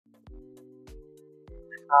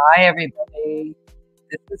Hi, everybody.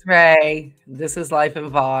 This is Ray. This is Life and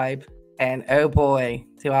Vibe. And oh boy,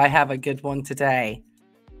 do I have a good one today.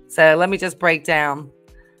 So let me just break down.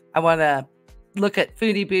 I want to look at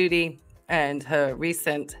Foodie Beauty and her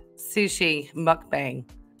recent sushi mukbang.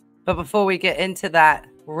 But before we get into that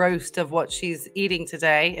roast of what she's eating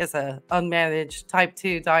today as a unmanaged type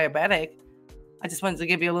 2 diabetic, I just wanted to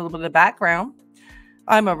give you a little bit of background.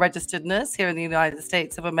 I'm a registered nurse here in the United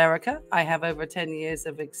States of America. I have over 10 years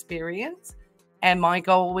of experience. And my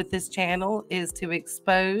goal with this channel is to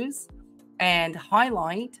expose and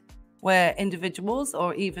highlight where individuals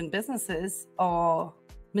or even businesses are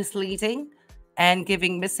misleading and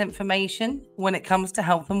giving misinformation when it comes to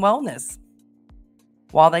health and wellness.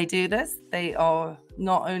 While they do this, they are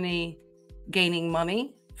not only gaining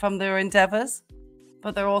money from their endeavors,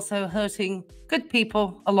 but they're also hurting good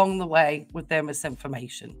people along the way with their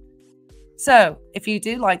misinformation. So if you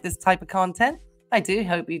do like this type of content, I do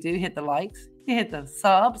hope you do hit the likes, you hit the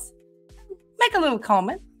subs, make a little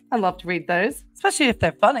comment. I love to read those, especially if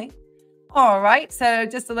they're funny. All right, so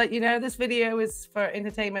just to let you know, this video is for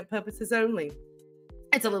entertainment purposes only.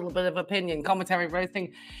 It's a little bit of opinion, commentary,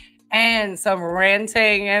 roasting, and some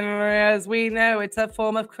ranting. And as we know, it's a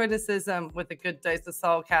form of criticism with a good dose of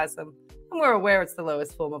sarcasm. And we're aware it's the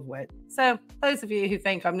lowest form of wit. So those of you who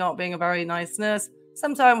think I'm not being a very nice nurse,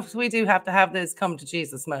 sometimes we do have to have those come to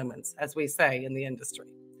Jesus moments, as we say in the industry.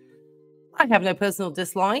 I have no personal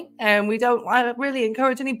dislike, and we don't really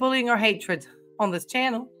encourage any bullying or hatred on this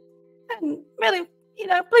channel. And really,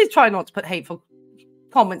 please try not to put hateful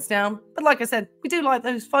comments down. But like I said, we do like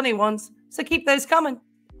those funny ones, so keep those coming.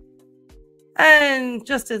 And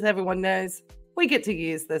just as everyone knows, we get to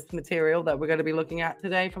use this material that we're going to be looking at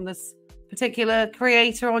today from this particular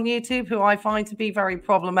creator on YouTube who I find to be very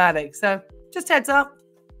problematic. So just heads up.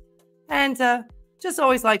 And just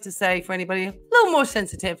always like to say for anybody a little more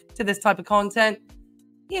sensitive to this type of content,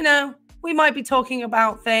 we might be talking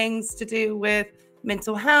about things to do with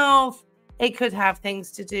mental health. It could have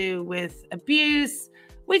things to do with abuse.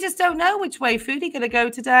 We just don't know which way Foodie going to go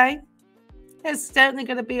today. There's certainly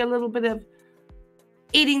going to be a little bit of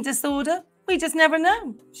eating disorder. We just never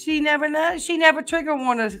know. She never knows. She never trigger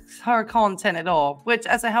warns her content at all, which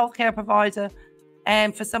as a healthcare provider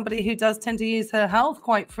and for somebody who does tend to use her health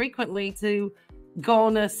quite frequently to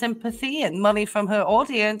garner sympathy and money from her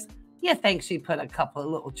audience, you think she put a couple of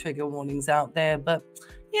little trigger warnings out there. But,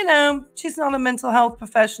 she's not a mental health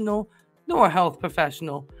professional nor a health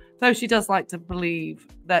professional, though she does like to believe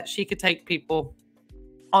that she could take people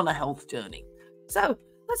on a health journey. So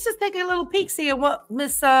let's just take a little peek, see at what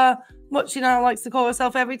what she now likes to call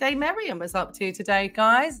herself everyday Mariam is up to today,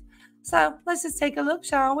 guys. So let's just take a look,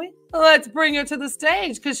 shall we? Let's bring her to the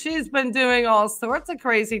stage because she's been doing all sorts of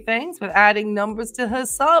crazy things with adding numbers to her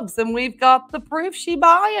subs, and we've got the proof she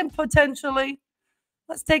buying potentially.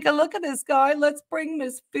 Let's take a look at this guy. Let's bring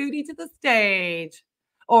Miss Foodie to the stage,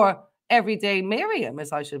 or everyday Mariam,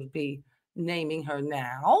 as I should be naming her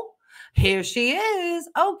now. Here she is.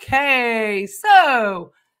 Okay,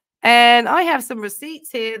 so, and I have some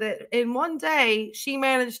receipts here that in one day she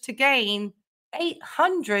managed to gain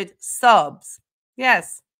 800 subs.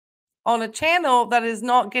 Yes, on a channel that is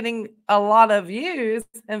not getting a lot of views.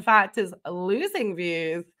 In fact, is losing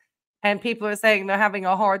views. And people are saying they're having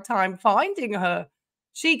a hard time finding her.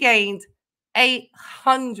 She gained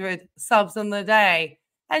 800 subs in the day.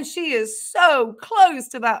 And she is so close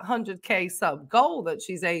to that 100K sub goal that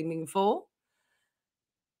she's aiming for.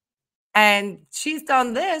 And she's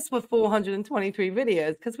done this with 423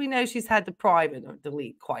 videos because we know she's had to private or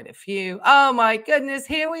delete quite a few. Oh my goodness,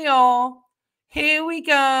 here we are. Here we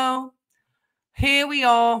go. Here we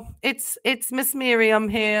are. It's Miss Mariam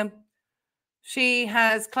here. She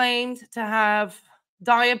has claimed to have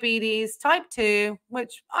diabetes type 2,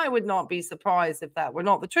 which I would not be surprised if that were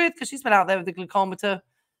not the truth because she's been out there with the glucometer.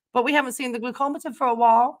 But we haven't seen the glucometer for a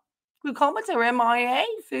while. Glucometer, MIA,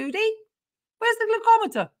 Foodie. Where's the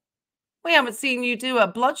glucometer? We haven't seen you do a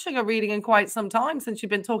blood sugar reading in quite some time since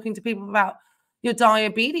you've been talking to people about your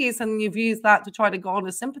diabetes, and you've used that to try to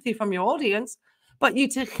garner sympathy from your audience. But you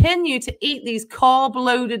continue to eat these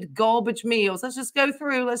carb-loaded garbage meals. Let's just go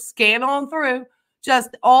through. Let's scan on through.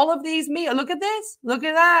 Just all of these meals. Look at this. Look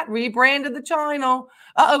at that. Rebranded the channel.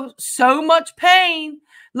 Uh-oh, so much pain.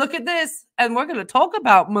 Look at this. And we're going to talk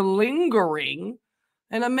about malingering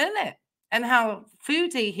in a minute and how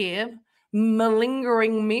Foodie here,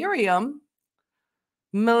 malingering Mariam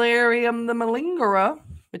the malingerer,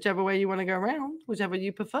 whichever way you want to go around, whichever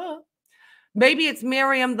you prefer. Maybe it's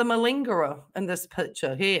Mariam the malingerer in this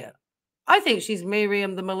picture here. I think she's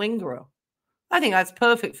Mariam the malingerer. I think that's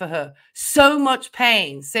perfect for her. So much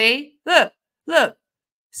pain. See? Look, look.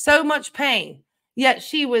 So much pain. Yet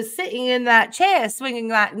she was sitting in that chair, swinging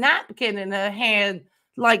that napkin in her hand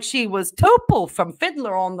like she was Topol from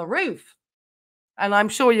Fiddler on the Roof. And I'm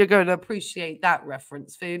sure you're going to appreciate that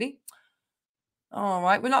reference, Foodie. All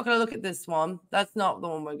right, we're not going to look at this one. That's not the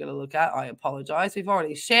one we're going to look at. I apologize. We've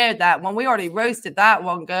already shared that one. We already roasted that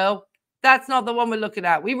one, girl. That's not the one we're looking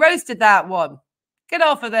at. We roasted that one. Get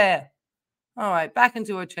off of there. All right, back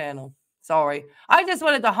into her channel. Sorry. I just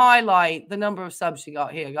wanted to highlight the number of subs she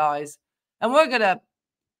got here, guys. And we're going to,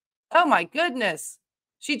 oh my goodness.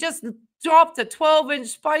 She just dropped a 12-inch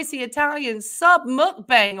spicy Italian sub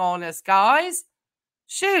mukbang on us, guys.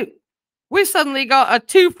 Shoot. We suddenly got a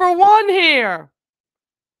 2-for-1 here.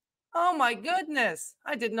 Oh my goodness.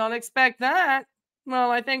 I did not expect that.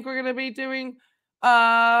 Well, I think we're going to be doing,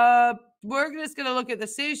 we're just going to look at the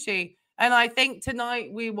sushi. And I think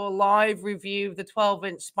tonight we will live review the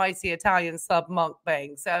 12-inch spicy Italian sub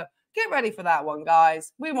mukbang. So get ready for that one,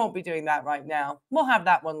 guys. We won't be doing that right now. We'll have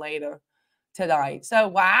that one later tonight. So,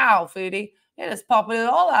 wow, Foodie. It is popping it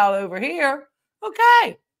all out over here.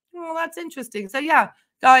 Okay. Well, that's interesting. So, yeah,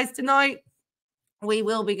 guys, tonight we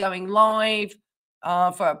will be going live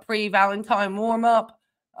for a pre-Valentine warm-up.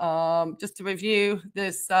 Just to review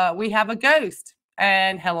this, we have a ghost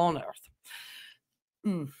and hell on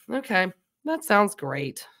earth. Okay, that sounds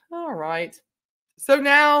great. All right. So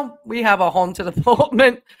now we have a haunted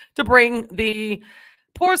apartment to bring the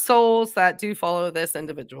poor souls that do follow this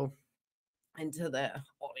individual into their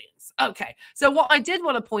audience. Okay, so what I did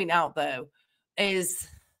want to point out, though, is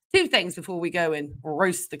two things before we go and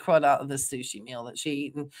roast the crud out of this sushi meal that she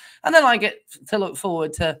eaten. And then I get to look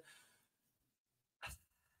forward to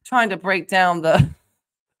trying to break down the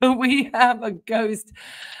we have a ghost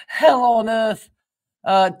hell on earth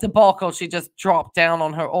debacle she just dropped down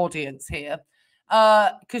on her audience here.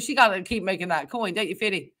 Because she got to keep making that coin, don't you,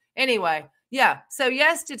 Fiddy? Anyway, yeah. So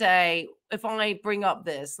yesterday, if I bring up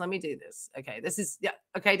this, let me do this. Okay, this is, yeah.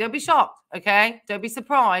 Okay, don't be shocked. Okay, don't be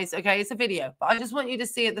surprised. Okay, it's a video, but I just want you to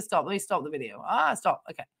see at the stop. Let me stop the video. Stop.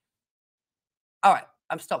 Okay. All right,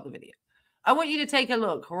 I've stopped the video. I want you to take a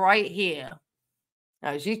look right here.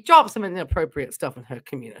 Now, she dropped some inappropriate stuff in her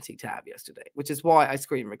community tab yesterday, which is why I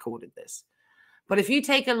screen recorded this. But if you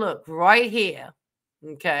take a look right here,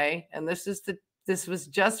 okay, and this was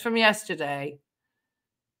just from yesterday.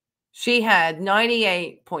 She had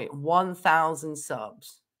 98.1 thousand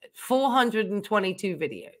subs, 422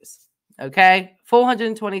 videos. Okay,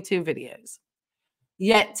 422 videos.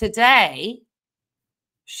 Yet today,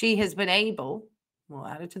 she has been able, we'll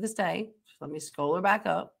add it to this day. Let me scroll her back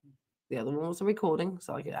up. The other one was a recording,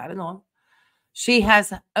 so I could add it on. She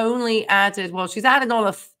has only added, well, she's added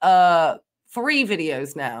on 3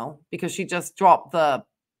 videos now because she just dropped the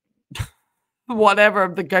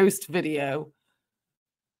whatever, the ghost video.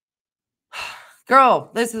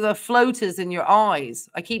 Girl, this is the floaters in your eyes.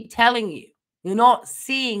 I keep telling you, you're not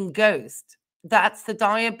seeing ghost. That's the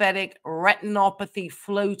diabetic retinopathy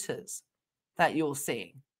floaters that you're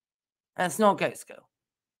seeing. That's not ghost, girl.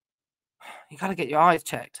 You got to get your eyes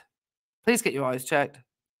checked. Please get your eyes checked.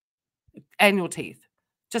 And your teeth.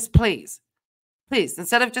 Just please. Please,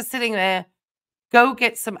 instead of just sitting there, go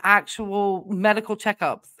get some actual medical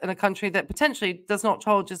checkups in a country that potentially does not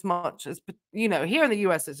charge as much as, you know, here in the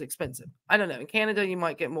US it's expensive. I don't know. In Canada, you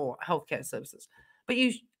might get more healthcare services. But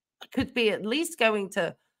you could be at least going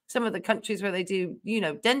to some of the countries where they do, you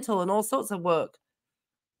know, dental and all sorts of work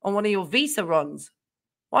on one of your visa runs.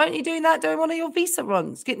 Why aren't you doing that during one of your visa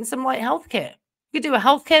runs? Getting some like healthcare. You could do a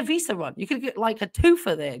healthcare visa run. You could get like a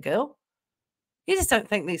twofer there, girl. You just don't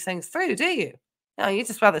think these things through, do you? No, you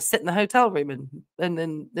just rather sit in the hotel room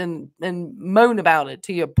and moan about it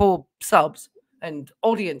to your poor subs and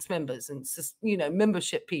audience members and, you know,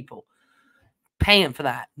 membership people paying for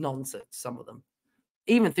that nonsense. Some of them,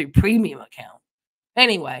 even through premium account.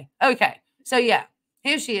 Anyway, okay, so yeah,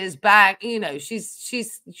 here she is back. You know,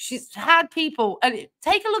 she's had people, and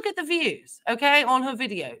take a look at the views, okay, on her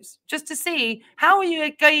videos, just to see how are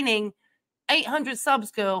you gaining 800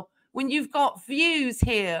 subs, girl, when you've got views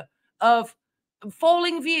here of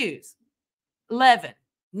falling views, 11,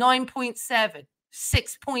 9.7,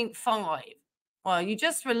 6.5. Well, you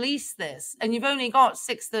just released this, and you've only got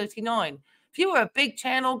 639. If you were a big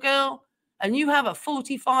channel, girl, and you have a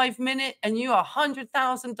 45-minute and you're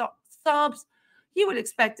 100,000 subs, you would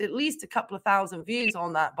expect at least a couple of thousand views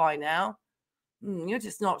on that by now. You're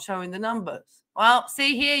just not showing the numbers. Well,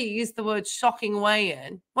 see here, you use the word shocking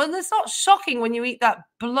weigh-in. Well, it's not shocking when you eat that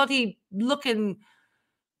bloody looking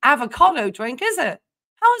avocado drink, is it?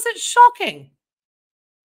 How is it shocking?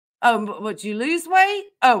 Oh, what, you lose weight?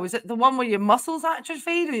 Oh, is it the one where your muscles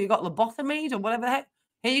atrophied or you got lobotomied or whatever the heck?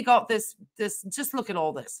 Here you got this, just look at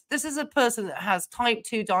all this. This is a person that has type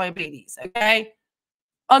 2 diabetes, okay?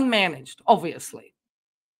 Unmanaged, obviously.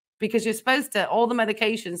 Because you're supposed to, all the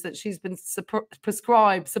medications that she's been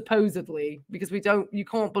prescribed, supposedly, because you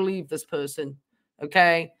can't believe this person,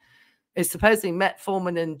 okay? It's supposedly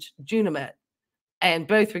metformin and Junamet, and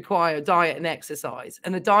both require diet and exercise.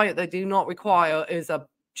 And the diet they do not require is a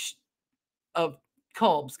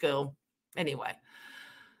carbs, girl. Anyway.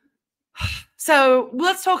 So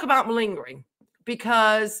let's talk about malingering,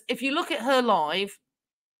 because if you look at her live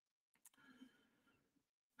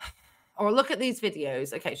or look at these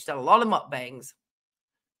videos, okay, she's done a lot of mukbangs,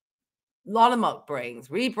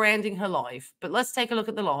 rebranding her life. But let's take a look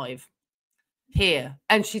at the live here.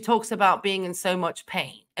 And she talks about being in so much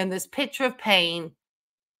pain and this picture of pain.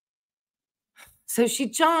 So she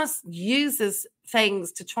just uses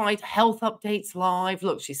things to try to health updates live.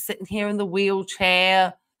 Look, she's sitting here in the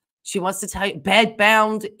wheelchair. She wants to tell you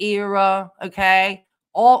bed-bound era, okay?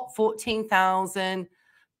 All 14,000,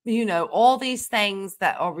 you know, all these things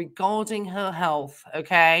that are regarding her health,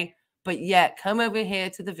 okay? But yet, come over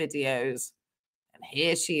here to the videos, and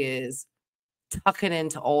here she is, tucking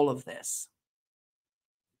into all of this.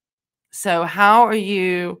 So how are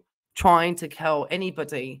you trying to tell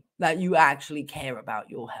anybody that you actually care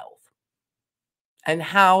about your health? And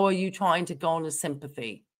how are you trying to garner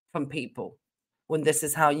sympathy from people when this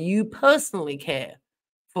is how you personally care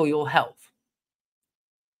for your health?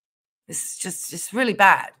 It's really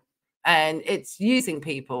bad. And it's using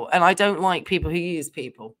people. And I don't like people who use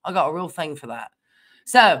people. I got a real thing for that.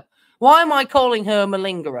 So why am I calling her a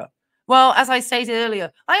malingerer? Well, as I stated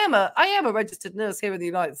earlier, I am a registered nurse here in the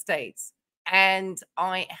United States. And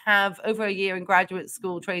I have over a year in graduate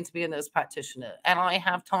school trained to be a nurse practitioner. And I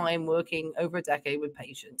have time working over a decade with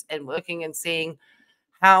patients and working and seeing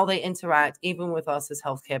how they interact even with us as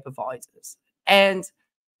healthcare providers. And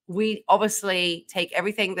we obviously take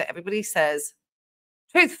everything that everybody says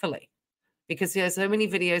truthfully, because there's so many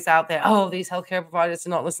videos out there. Oh, these healthcare providers did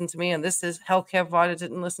not listen to me, and this is healthcare provider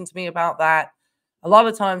didn't listen to me about that. A lot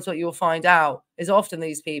of times what you'll find out is often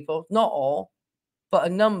these people, not all, but a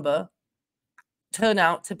number, turn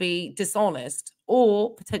out to be dishonest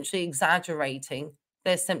or potentially exaggerating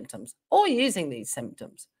their symptoms or using these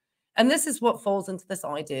symptoms. And this is what falls into this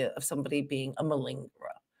idea of somebody being a malingerer.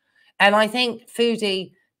 And I think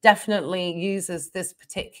Foodie definitely uses this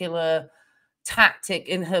particular tactic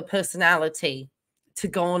in her personality to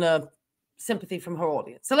garner sympathy from her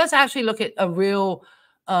audience. So let's actually look at a real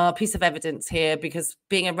piece of evidence here, because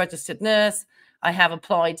being a registered nurse, I have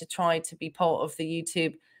applied to try to be part of the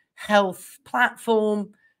YouTube health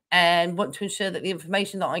platform and want to ensure that the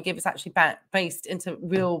information that I give is actually based into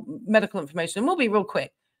real medical information. And we'll be real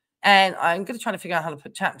quick. And I'm going to try to figure out how to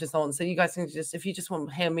put chapters on. So you guys can just, if you just want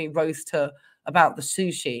to hear me roast her about the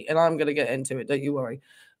sushi, and I'm going to get into it, don't you worry,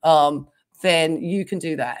 then you can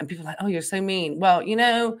do that. And people are like, oh, you're so mean. Well, you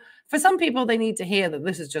know, for some people, they need to hear that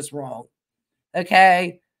this is just wrong.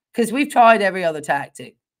 Okay? Because we've tried every other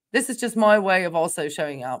tactic. This is just my way of also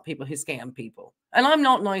showing out people who scam people. And I'm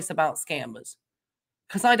not nice about scammers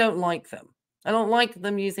because I don't like them. I don't like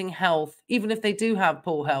them using health, even if they do have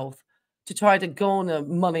poor health, to try to garner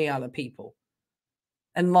money out of people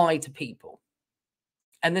and lie to people.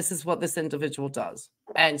 And this is what this individual does.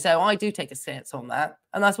 And so I do take a stance on that.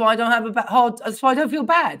 And that's why I don't have that's why I don't feel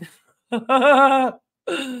bad. Isn't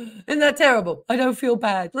that terrible? I don't feel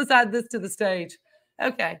bad. Let's add this to the stage.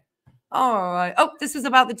 Okay. All right. Oh, this is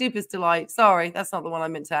about the deepest delight. Sorry, that's not the one I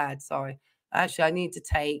meant to add. Sorry. Actually, I need to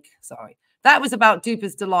take, sorry. That was about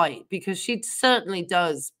deepest delight, because she certainly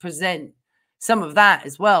does present some of that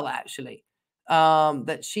as well, actually.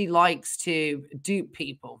 That she likes to dupe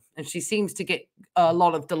people, and she seems to get a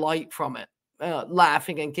lot of delight from it,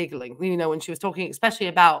 laughing and giggling. You know, when she was talking especially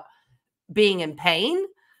about being in pain,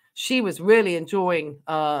 she was really enjoying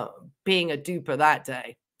being a duper that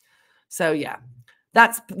day. So yeah,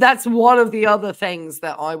 that's one of the other things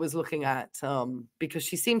that I was looking at, because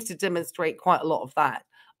she seems to demonstrate quite a lot of that.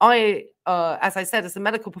 As I said, as a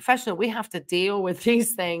medical professional, we have to deal with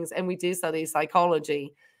these things, and we do study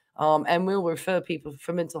psychology, and we'll refer people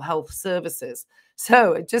for mental health services.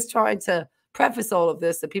 So just trying to preface all of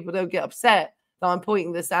this so people don't get upset that I'm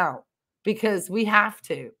pointing this out, because we have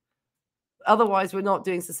to. Otherwise, we're not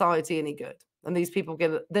doing society any good, and these people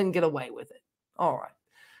then get away with it. All right.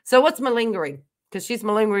 So what's malingering? Because she's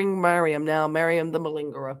malingering Mariam now, Mariam the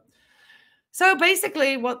malingerer. So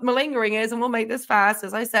basically what malingering is, and we'll make this fast,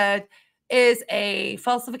 as I said, is a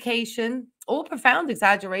falsification or profound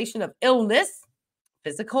exaggeration of illness,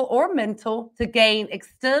 physical or mental, to gain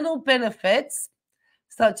external benefits,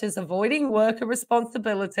 such as avoiding work or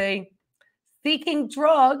responsibility, Seeking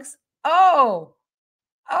drugs? Oh,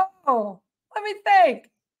 let me think.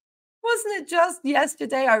 Wasn't it just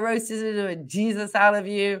yesterday I roasted a Jesus out of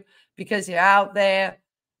you because you're out there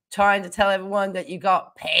trying to tell everyone that you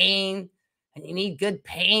got pain and you need good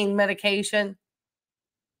pain medication?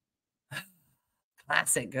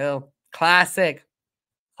 Classic, girl. Classic.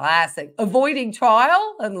 Classic. Avoiding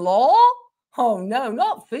trial and law? Oh, no,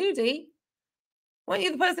 not Foodie. Weren't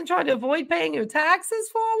you the person trying to avoid paying your taxes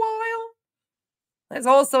for a while? There's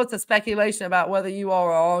all sorts of speculation about whether you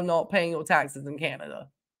are or are not paying your taxes in Canada.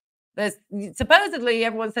 There's supposedly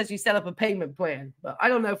everyone says you set up a payment plan, but I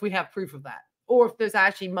don't know if we have proof of that or if there's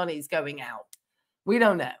actually monies going out. We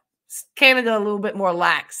don't know. Canada a little bit more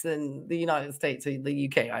lax than the United States or the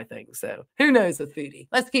UK, I think. So who knows with Foodie?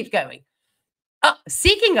 Let's keep going.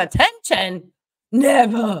 Seeking attention?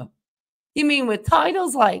 Never. You mean with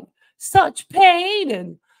titles like Such Pain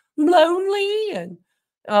and Lonely and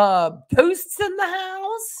Ghosts in the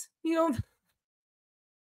House?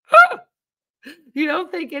 You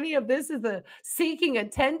don't think any of this is a seeking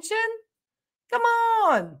attention? Come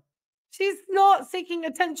on. She's not seeking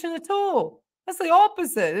attention at all. That's the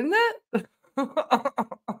opposite, isn't it?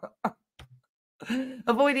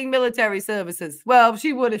 Avoiding military services. Well,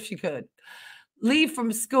 she would if she could. Leave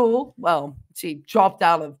from school. Well, she dropped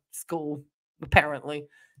out of school, apparently.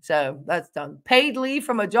 So that's done. Paid leave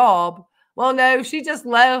from a job. Well, no, she just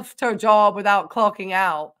left her job without clocking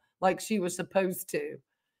out like she was supposed to.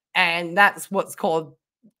 And that's what's called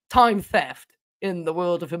time theft in the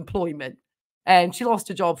world of employment. And she lost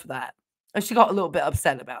her job for that. And she got a little bit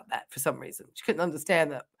upset about that for some reason. She couldn't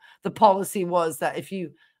understand that the policy was that if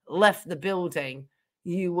you left the building,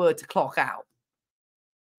 you were to clock out.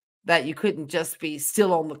 That you couldn't just be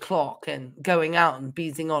still on the clock and going out and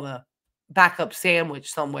beezing on a backup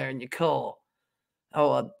sandwich somewhere in your car.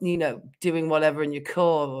 Or, doing whatever in your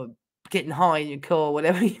car or getting high in your car,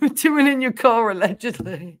 whatever you were doing in your car,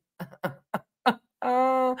 allegedly.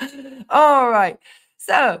 All right.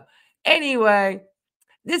 So, anyway,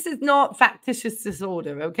 this is not factitious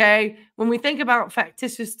disorder, okay? When we think about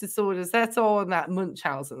factitious disorders, that's all in that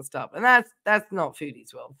Munchausen stuff. And that's not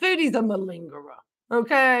Foodie's world. Foodie's a malingerer,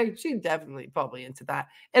 okay? She's definitely probably into that,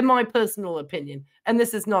 in my personal opinion. And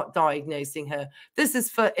this is not diagnosing her. This is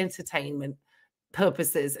for entertainment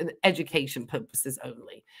purposes and education purposes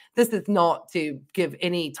only. This is not to give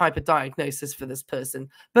any type of diagnosis for this person,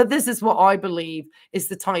 but this is what I believe is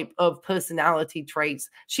the type of personality traits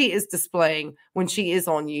she is displaying when she is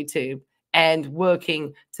on YouTube and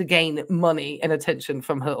working to gain money and attention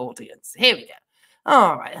from her audience. Here we go.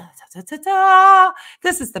 All right.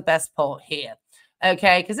 This is the best part here.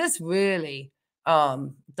 Okay, because this really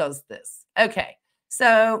does this. Okay,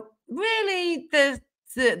 so really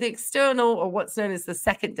the external, or what's known as the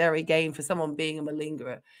secondary gain for someone being a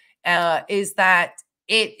malingerer, is that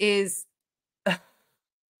it is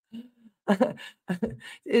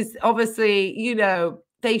obviously,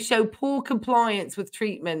 they show poor compliance with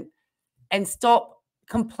treatment and stop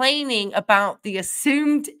complaining about the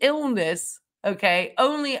assumed illness, okay,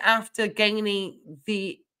 only after gaining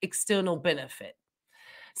the external benefit.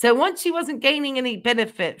 So once she wasn't gaining any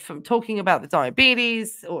benefit from talking about the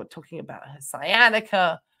diabetes or talking about her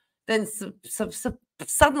sciatica, then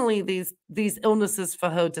suddenly these illnesses for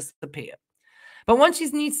her disappear. But once she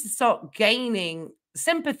needs to start gaining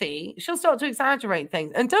sympathy, she'll start to exaggerate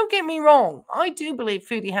things. And don't get me wrong, I do believe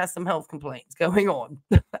Foodie has some health complaints going on.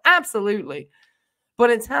 Absolutely. But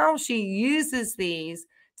it's how she uses these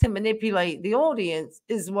to manipulate the audience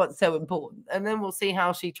is what's so important. And then we'll see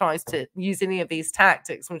how she tries to use any of these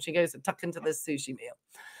tactics when she goes to tuck into this sushi meal.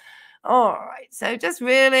 All right. So just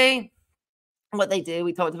really what they do,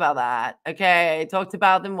 we talked about that. Okay. Talked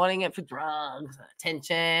about them wanting it for drugs,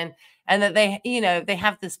 attention, and that they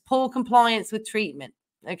have this poor compliance with treatment.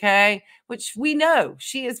 Okay. Which we know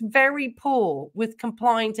she is very poor with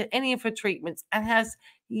complying to any of her treatments and has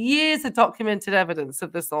years of documented evidence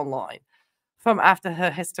of this online. From after her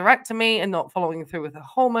hysterectomy and not following through with her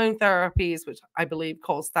hormone therapies, which I believe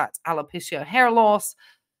caused that alopecia hair loss,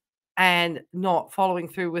 and not following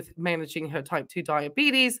through with managing her type 2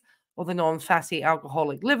 diabetes or the non-fatty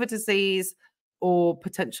alcoholic liver disease or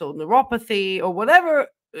potential neuropathy or whatever,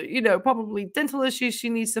 probably dental issues she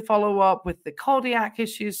needs to follow up with, the cardiac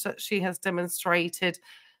issues that she has demonstrated.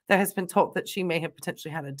 There has been talk that she may have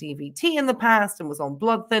potentially had a DVT in the past and was on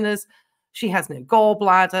blood thinners. She has no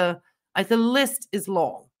gallbladder. The list is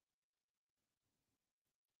long.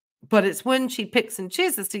 But it's when she picks and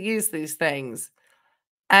chooses to use these things,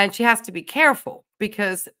 and she has to be careful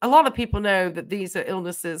because a lot of people know that these are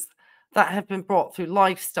illnesses that have been brought through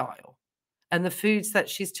lifestyle. and the foods that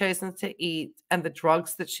she's chosen to eat and the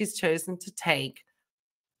drugs that she's chosen to take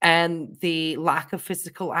and the lack of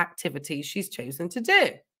physical activity she's chosen to do.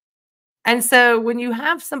 And so when you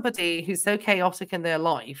have somebody who's so chaotic in their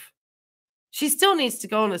life, she still needs to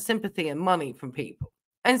go on a sympathy and money from people.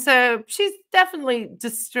 And so she's definitely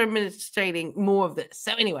demonstrating more of this.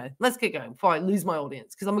 So anyway, let's get going before I lose my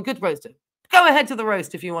audience, because I'm a good roaster. Go ahead to the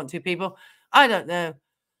roast if you want to, people. I don't know.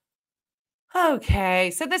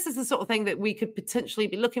 Okay, so this is the sort of thing that we could potentially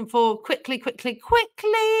be looking for. Quickly.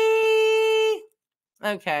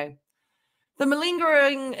 Okay. The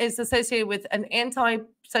malingering is associated with an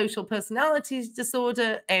antisocial personality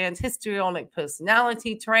disorder and histrionic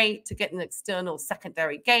personality trait. To get an external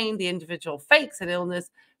secondary gain, the individual fakes an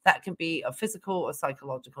illness that can be of physical or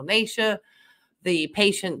psychological nature. The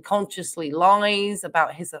patient consciously lies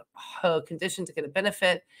about his or her condition to get a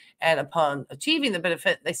benefit, and upon achieving the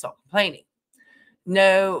benefit, they stop complaining.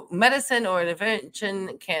 No medicine or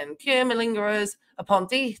intervention can cure malingerers. Upon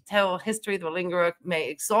detailed history, the malingerer may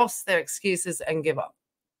exhaust their excuses and give up.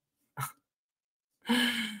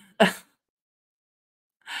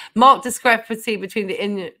 Marked discrepancy between the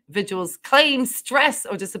individual's claimed stress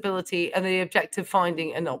or disability and the objective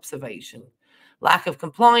finding and observation. Lack of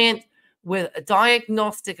compliance with a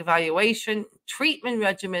diagnostic evaluation, treatment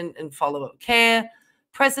regimen, and follow-up care.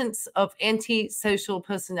 Presence of antisocial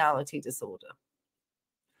personality disorder.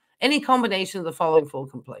 Any combination of the following 4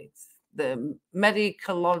 complaints. The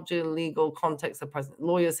medicological legal context of present.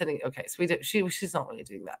 Lawyers sitting. Okay, so she's not really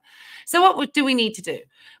doing that. So what do we need to do?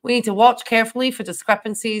 We need to watch carefully for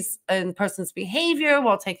discrepancies in person's behavior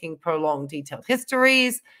while taking prolonged detailed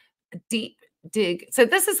histories. Deep dig. So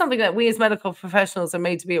this is something that we as medical professionals are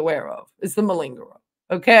made to be aware of, is the malingerer.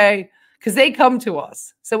 Okay? Because they come to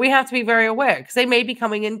us. So we have to be very aware, because they may be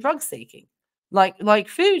coming in drug seeking, like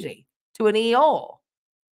Foodie, to an ER.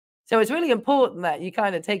 So it's really important that you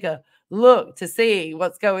kind of take a look to see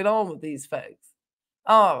what's going on with these folks.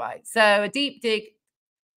 All right. So a dig deep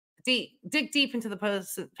into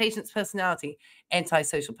the patient's personality.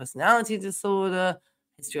 Antisocial personality disorder,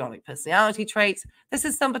 histrionic personality traits. This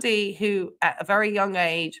is somebody who at a very young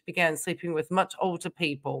age began sleeping with much older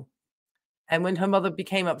people. And when her mother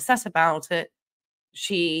became upset about it,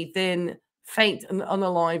 she then faked an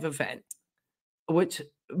unalive event, which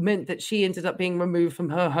meant that she ended up being removed from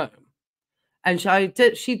her home. And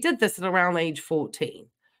she did this at around age 14.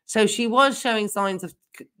 So she was showing signs of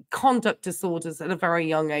conduct disorders at a very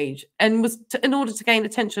young age, and was in order to gain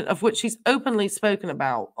attention, of which she's openly spoken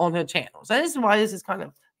about on her channel. So this is why this is kind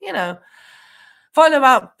of, find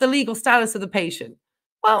out the legal status of the patient.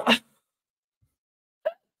 Well,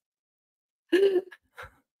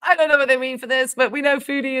 I don't know what they mean for this, but we know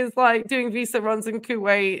Foodie is like doing visa runs in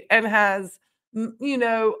Kuwait and has,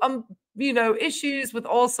 issues with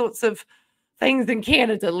all sorts of things in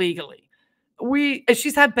Canada legally.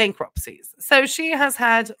 She's had bankruptcies. So she has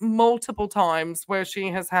had multiple times where she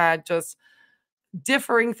has had just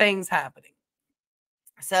differing things happening.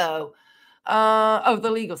 So,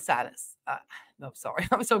 the legal status. No, sorry.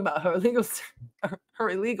 I was talking about her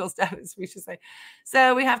illegal status, we should say.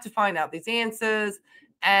 So we have to find out these answers,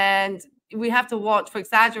 and we have to watch for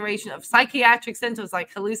exaggeration of psychiatric symptoms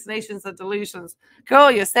like hallucinations or delusions.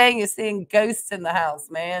 Girl, you're saying you're seeing ghosts in the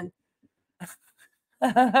house, man.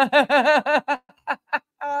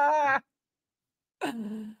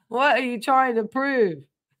 What are you trying to prove?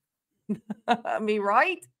 Me,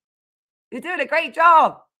 right? You're doing a great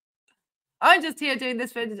job. I'm just here doing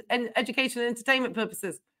this for education and entertainment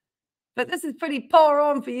purposes. But this is pretty poor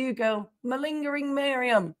on for you, girl. Malingering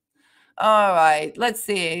Mariam. All right, let's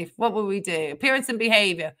see. What will we do? Appearance and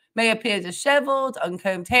behavior. May appear disheveled,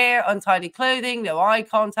 uncombed hair, untidy clothing, no eye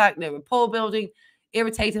contact, no rapport building,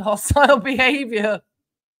 irritated, hostile behavior.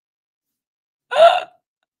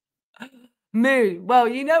 Mood. Well,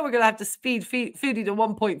 we're going to have to speed Foodie to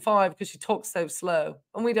 1.5 because she talks so slow.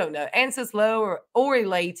 And we don't know. Answers low or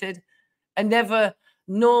elated and never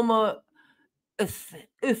normal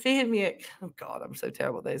euphemic. Oh, God, I'm so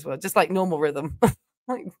terrible at those words. Just like normal rhythm.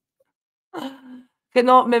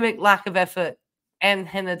 Cannot mimic lack of effort and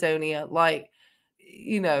hedonia, like,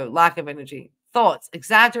 lack of energy. Thoughts,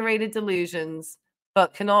 exaggerated delusions,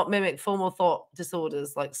 but cannot mimic formal thought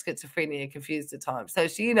disorders like schizophrenia, confused at times. So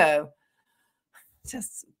she,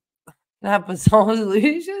 just have bizarre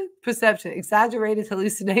illusion, perception, exaggerated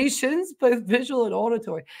hallucinations, both visual and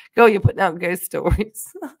auditory. Girl, you're putting out ghost stories.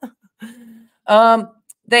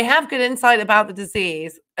 They have good insight about the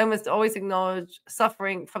disease and must always acknowledge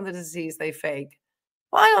suffering from the disease they fake.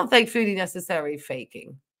 Well, I don't think Foodie necessarily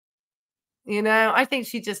faking. I think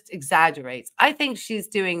she just exaggerates. I think she's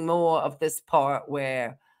doing more of this part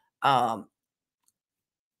where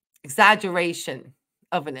exaggeration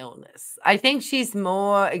of an illness. I think she's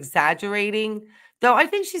more exaggerating, though I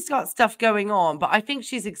think she's got stuff going on, but I think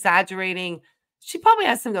she's exaggerating. She probably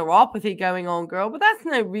has some neuropathy going on, girl, but that's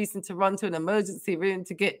no reason to run to an emergency room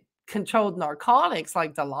to get controlled narcotics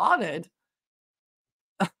like Dilaudid.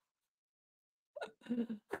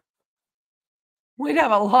 We'd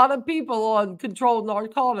have a lot of people on controlled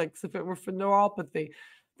narcotics if it were for neuropathy.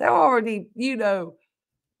 They're already,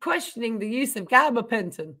 questioning the use of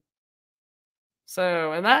gabapentin.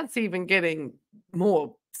 So, and that's even getting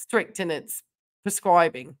more strict in its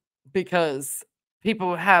prescribing because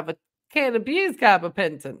people can't abuse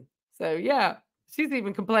gabapentin. So, yeah, she's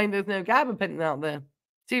even complained there's no gabapentin out there.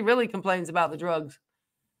 She really complains about the drugs.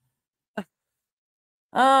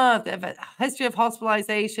 The history of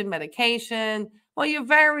hospitalization, medication. Well, you're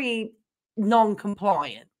very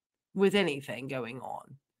non-compliant with anything going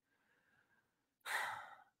on.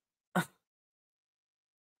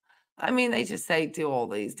 I mean, they just say do all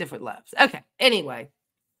these different labs. Okay, anyway.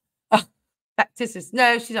 Factitious.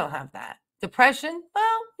 No, she don't have that. Depression?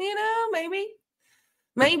 Well,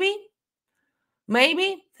 maybe.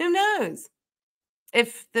 Who knows?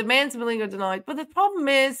 If the man's malingerer denied. But the problem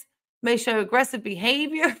is, may show aggressive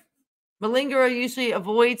behavior. Malingerer usually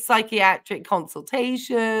avoids psychiatric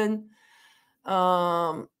consultation.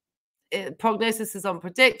 Prognosis is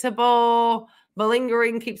unpredictable.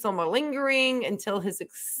 Malingering keeps on malingering until his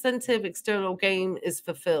incentive external gain is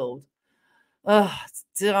fulfilled.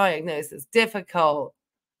 Diagnosis difficult.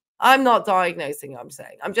 I'm not diagnosing, I'm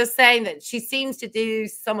just saying that she seems to do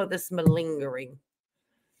some of this malingering.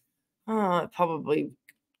 It probably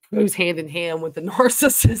goes hand in hand with the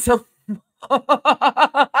narcissism.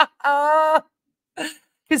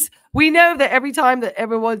 Because we know that every time that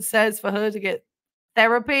everyone says for her to get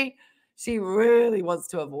therapy, she really wants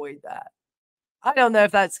to avoid that. I don't know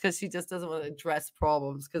if that's because she just doesn't want to address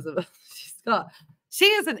problems because of she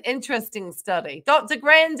is an interesting study. Dr.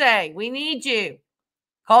 Grande, we need you.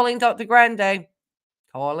 Calling Dr. Grande.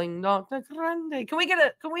 Calling Dr. Grande. Can we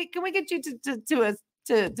get you to do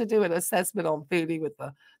an assessment on foodie with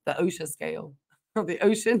the OSHA scale of the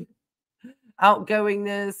ocean?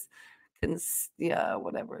 Outgoingness,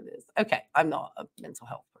 whatever it is. Okay, I'm not a mental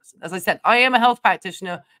health person. As I said, I am a health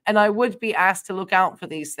practitioner, and I would be asked to look out for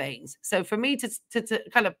these things. So for me to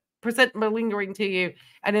kind of present malingering to you,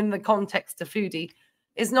 and in the context of foodie,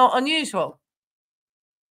 is not unusual.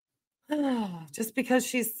 Just because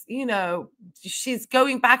she's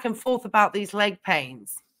going back and forth about these leg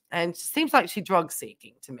pains, and it seems like she's drug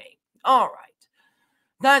seeking to me. All right.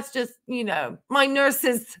 That's just, my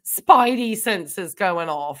nurse's spidey senses going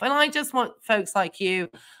off. And I just want folks like you.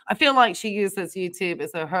 I feel like she uses YouTube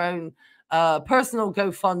as her own personal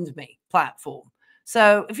GoFundMe platform.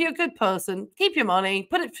 So if you're a good person, keep your money,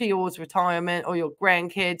 put it for yours retirement or your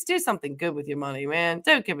grandkids. Do something good with your money, man.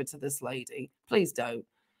 Don't give it to this lady. Please don't.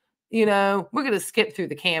 We're going to skip through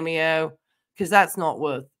the cameo because that's not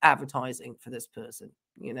worth advertising for this person.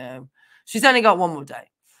 She's only got one more day.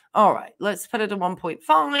 All right, let's put it at 1.5.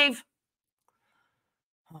 All right,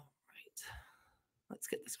 let's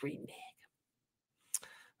get this green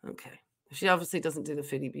bag. Okay, she obviously doesn't do the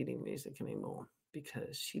foodie beauty music anymore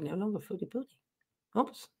because she no longer foodie beauty.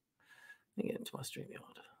 Oops, let me get into my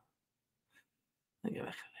StreamYard.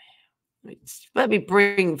 Let me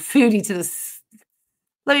bring foodie to this.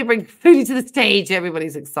 Let me bring foodie to the stage.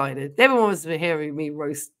 Everybody's excited. Everyone wants to hear me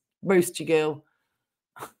roast you, girl.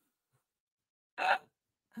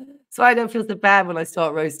 So I don't feel so bad when I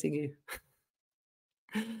start roasting you.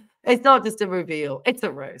 It's not just a reveal. It's a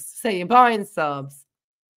roast. So you're buying subs.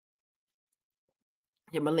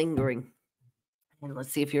 You're malingering. And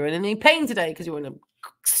let's see if you're in any pain today because you were in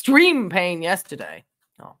extreme pain yesterday.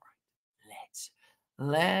 All right.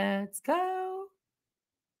 Let's go.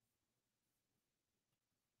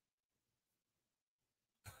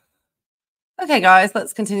 Okay, guys,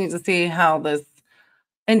 let's continue to see how this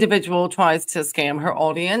individual tries to scam her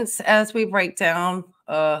audience as we break down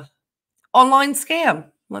online scam.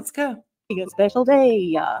 Let's go. A special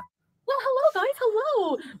day. Well, hello, guys.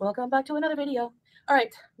 Hello. Welcome back to another video. All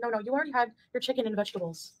right. No, you already had your chicken and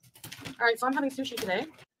vegetables. All right, so I'm having sushi today.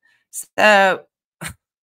 So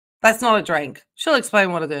that's not a drink. She'll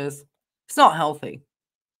explain what it is. It's not healthy.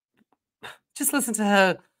 Just listen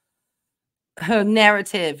to her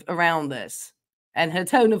narrative around this and her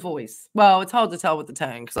tone of voice. Well, it's hard to tell with the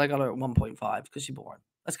tone because I got her at 1.5 because she's boring.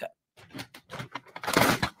 Let's go.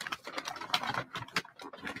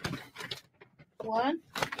 One,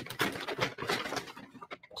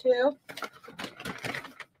 two,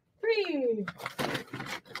 three.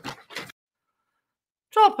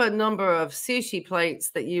 Drop a number of sushi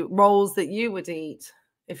plates rolls that you would eat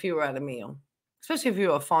if you were at a meal, especially if you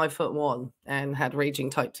were 5'1" and had raging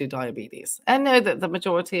type 2 diabetes, and know that the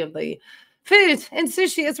majority of the food in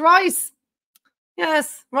sushi is rice.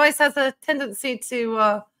 Yes, rice has a tendency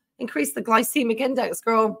to increase the glycemic index,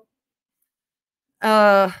 girl.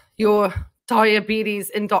 Your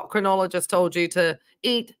diabetes endocrinologist told you to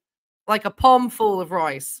eat like a palm full of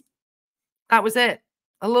rice. That was it.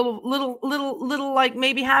 A little, like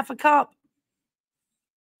maybe half a cup.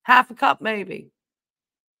 Half a cup, maybe.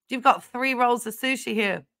 You've got 3 rolls of sushi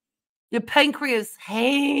here. Your pancreas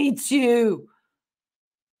hates you.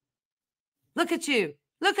 Look at you.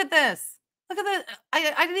 Look at this. Look at this.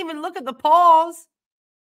 I didn't even look at the paws.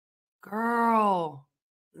 Girl,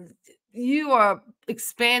 you are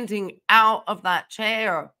expanding out of that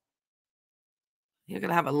chair. You're going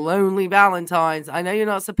to have a lonely Valentine's. I know you're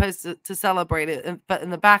not supposed to celebrate it, but in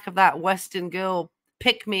the back of that Western girl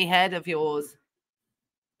pick-me head of yours,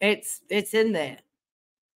 it's in there.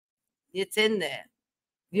 It's in there.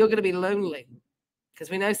 You're going to be lonely because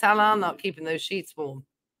we know Salah not keeping those sheets warm.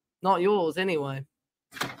 Not yours, anyway.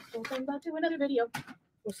 Welcome back to another video.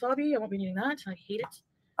 Wasabi, I won't be needing that. I hate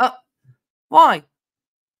it. Why?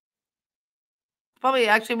 Probably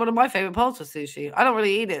actually one of my favorite parts of sushi. I don't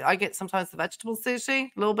really eat it. I get sometimes the vegetable sushi,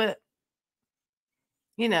 a little bit,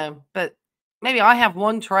 you know, but maybe I have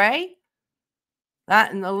 1 tray.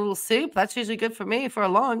 That and a little soup. That's usually good for me for a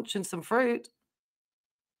lunch and some fruit.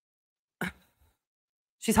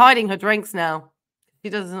 She's hiding her drinks now.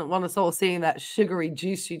 She doesn't want us all seeing that sugary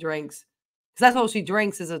juice she drinks. Because that's all she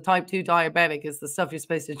drinks as a type 2 diabetic, is the stuff you're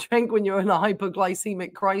supposed to drink when you're in a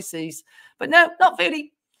hypoglycemic crisis. But no, not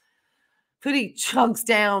Foodie. Foodie chugs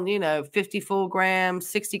down, 54 grams,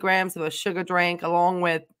 60 grams of a sugar drink, along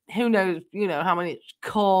with who knows, how many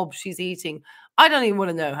carbs she's eating. I don't even want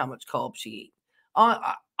to know how much carbs she eats.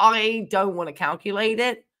 I don't want to calculate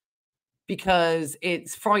it because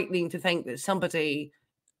it's frightening to think that somebody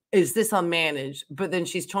is this unmanaged, but then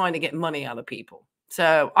she's trying to get money out of people.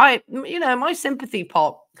 So my sympathy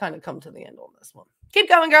pop kind of come to the end on this one. Keep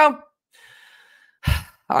going, girl.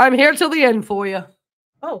 I'm here till the end for you.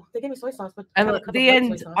 Oh, they gave me soy sauce, but and at the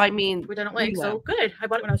end, I mean, which I don't like. So good. I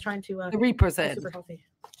bought it when I was trying to. The Reaper's End. Super healthy.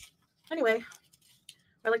 Anyway,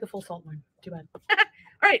 I like the full salt one. Too bad. All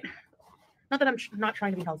right. Not that I'm not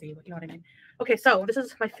trying to be healthy, but you know what I mean. Okay, so this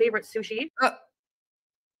is my favorite sushi.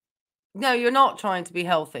 No, you're not trying to be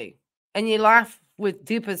healthy. And you laugh with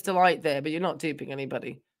duper's delight there, but you're not duping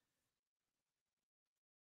anybody.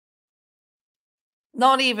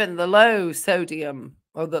 Not even the low sodium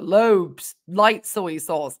or the low light soy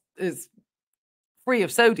sauce is free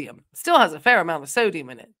of sodium. Still has a fair amount of sodium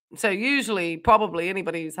in it. So usually, probably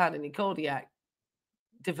anybody who's had any cardiac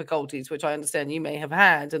difficulties, which I understand you may have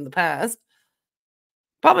had in the past,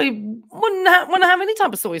 probably wouldn't want to have any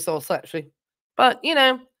type of soy sauce, actually. But, you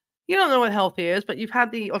don't know what healthy is, but you've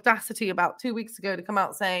had the audacity about 2 weeks ago to come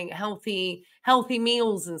out saying healthy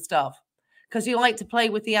meals and stuff because you like to play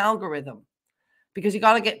with the algorithm, because you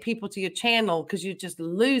got to get people to your channel because you're just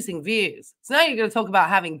losing views. So now you're going to talk about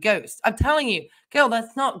having ghosts. I'm telling you, girl,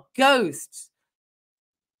 that's not ghosts.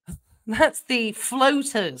 That's the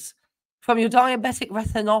floaters from your diabetic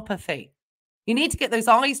retinopathy. You need to get those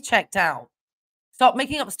eyes checked out. Stop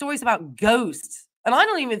making up stories about ghosts. And I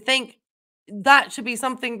don't even think that should be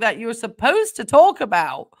something that you're supposed to talk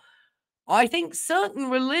about. I think certain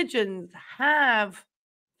religions have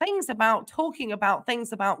things about talking about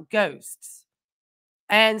things about ghosts.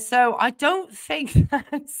 And so I don't think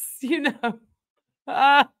that's,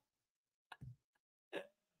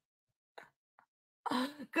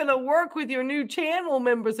 gonna work with your new channel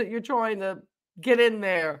members that you're trying to get in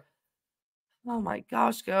there. Oh my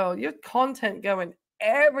gosh, girl, your content going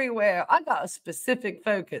everywhere. I got a specific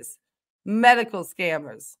focus. Medical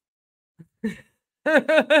scammers.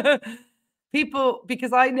 People,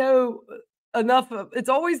 because I know enough of, it's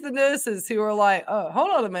always the nurses who are like, oh,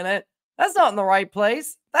 hold on a minute. That's not in the right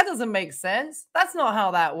place. That doesn't make sense. That's not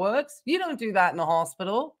how that works. You don't do that in a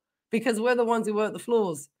hospital, because we're the ones who work the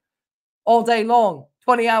floors all day long.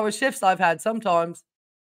 20-hour shifts I've had sometimes.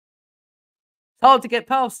 It's hard to get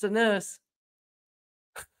past a nurse.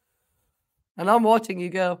 And I'm watching you,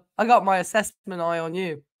 girl. I got my assessment eye on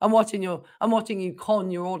you. I'm watching you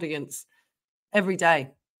con your audience every day.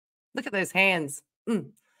 Look at those hands.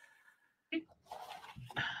 Because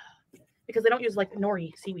they don't use like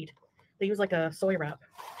nori seaweed. They use like a soy wrap.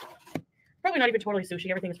 Probably not even totally sushi.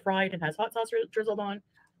 Everything is fried and has hot sauce drizzled on.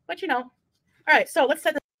 But All right, so let's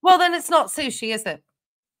set this. Well, then it's not sushi, is it?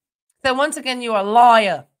 So once again, you're a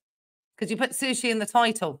liar because you put sushi in the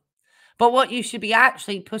title. But what you should be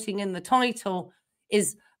actually putting in the title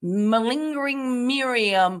is Malingering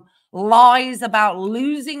Mariam lies about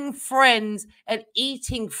losing friends and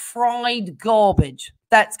eating fried garbage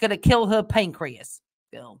that's going to kill her pancreas.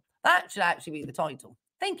 Girl, that should actually be the title.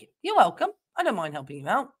 Thank you. You're welcome. I don't mind helping you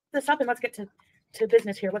out. Let's stop and let's get to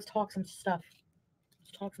business here. Let's talk some stuff.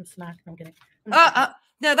 Let's talk some smack. No, I'm kidding.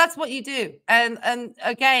 No, that's what you do. And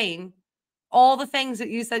again, all the things that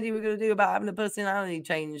you said you were going to do about having a personality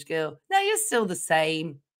change, girl. No, you're still the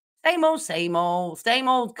same. Same old, same old. Same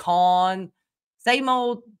old con. Same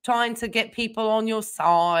old trying to get people on your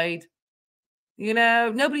side. You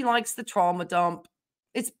know, nobody likes the trauma dump.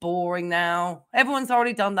 It's boring now. Everyone's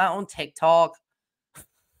already done that on TikTok.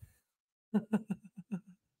 I'm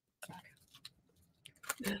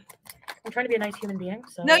trying to be a nice human being.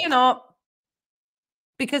 So. No, you're not.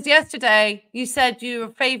 Because yesterday you said your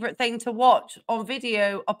favorite thing to watch on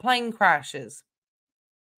video are plane crashes.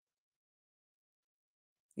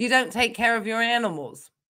 You don't take care of your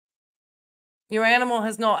animals. Your animal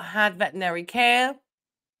has not had veterinary care,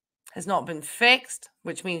 has not been fixed,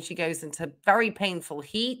 which means she goes into very painful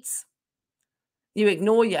heats. You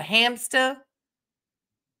ignore your hamster.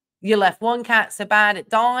 You left one cat so bad it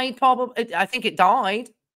died, probably. I think it died.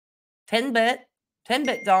 10-bit.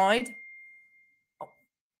 10-bit died.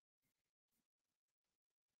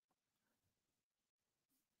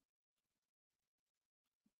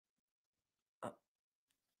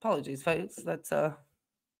 Apologies, folks. That's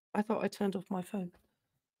I thought I turned off my phone.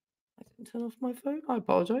 I didn't turn off my phone. I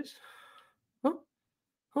apologize. Oh,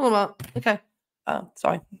 hold on. Okay.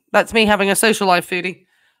 Sorry. That's me having a social life, Foodie.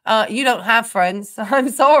 You don't have friends. I'm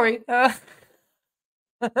sorry. Yeah.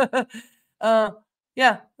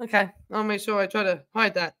 Okay. I'll make sure I try to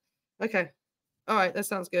hide that. Okay. All right. That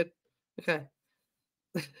sounds good. Okay.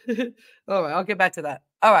 All right. I'll get back to that.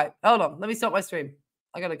 All right. Hold on. Let me stop my stream.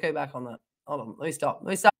 I got to go back on that. Hold on. Let me stop.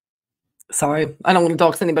 Sorry. I don't want to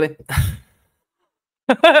dox anybody.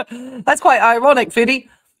 That's quite ironic, Foodie.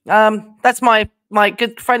 That's my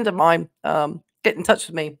good friend of mine. Get in touch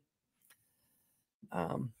with me.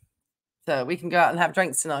 So we can go out and have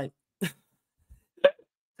drinks tonight.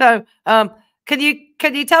 So, can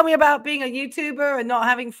you tell me about being a YouTuber and not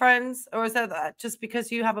having friends, or is that just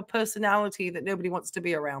because you have a personality that nobody wants to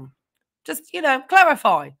be around? Just,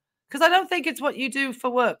 clarify, because I don't think it's what you do for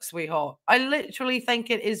work, sweetheart. I literally think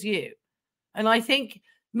it is you, and I think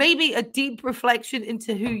maybe a deep reflection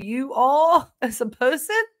into who you are as a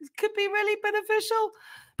person could be really beneficial.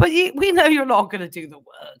 But we know you're not going to do the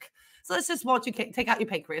work, so let's just watch you take out your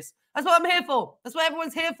pancreas. That's what I'm here for. That's what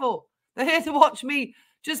everyone's here for. They're here to watch me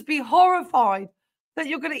just be horrified that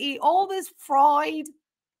you're going to eat all this fried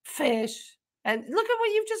fish. And look at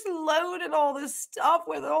what you've just loaded all this stuff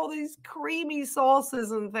with, all these creamy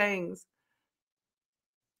sauces and things.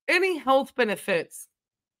 Any health benefits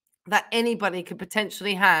that anybody could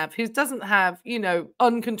potentially have who doesn't have,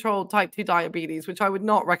 uncontrolled type 2 diabetes, which I would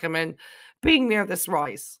not recommend being near this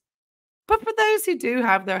rice. But for those who do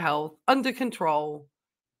have their health under control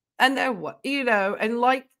and they're, and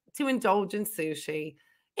like to indulge in sushi,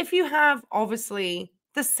 if you have obviously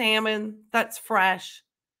the salmon that's fresh,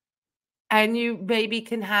 and you maybe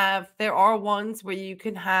can have, there are ones where you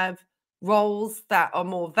can have rolls that are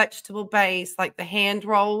more vegetable based, like the hand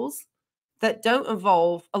rolls that don't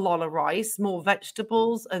involve a lot of rice, more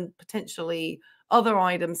vegetables and potentially other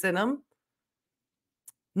items in them.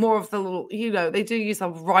 More of the little, they do use a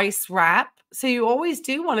rice wrap. So you always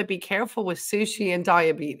do want to be careful with sushi and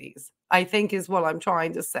diabetes, I think is what I'm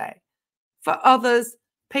trying to say. For others,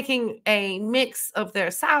 picking a mix of their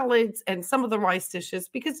salads and some of the rice dishes,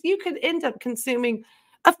 because you could end up consuming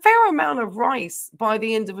a fair amount of rice by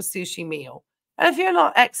the end of a sushi meal. And if you're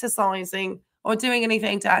not exercising or doing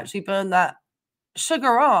anything to actually burn that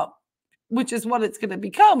sugar up, which is what it's going to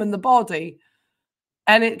become in the body,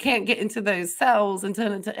 and it can't get into those cells and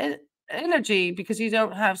turn into energy because you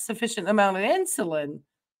don't have sufficient amount of insulin,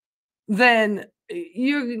 then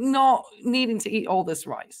you're not needing to eat all this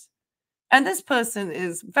rice. And this person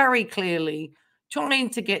is very clearly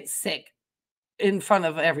trying to get sick in front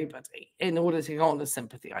of everybody in order to go on to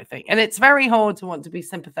sympathy, I think. And it's very hard to want to be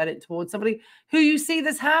sympathetic towards somebody who you see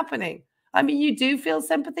this happening. I mean, you do feel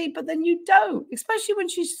sympathy, but then you don't, especially when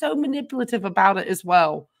she's so manipulative about it as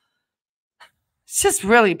well. It's just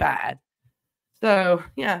really bad. So,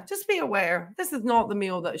 yeah, just be aware. This is not the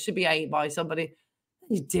meal that should be ate by somebody.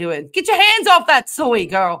 What are you doing? Get your hands off that soy,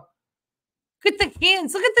 girl. Look at the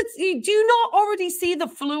hands. Look at this. Do you not already see the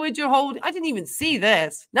fluid you're holding? I didn't even see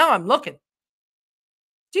this. Now I'm looking.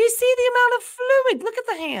 Do you see the amount of fluid? Look at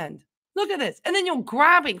the hand. Look at this. And then you're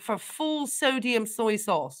grabbing for full sodium soy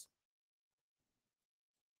sauce.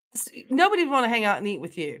 Nobody would want to hang out and eat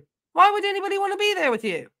with you. Why would anybody want to be there with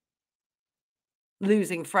you?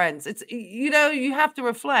 losing friends. It's, you know, you have to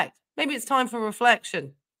reflect. Maybe it's time for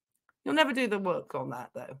reflection. You'll never do the work on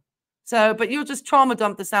that, though. So, but you'll just trauma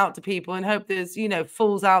dump this out to people and hope there's, you know,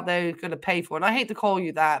 fools out there who are going to pay for it. And I hate to call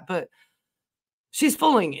you that, but she's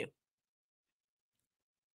fooling you.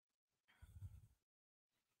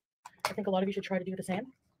 I think a lot of you should try to do the same.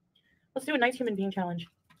 Let's do a nice human being challenge.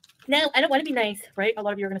 No, I don't want to be nice, right? A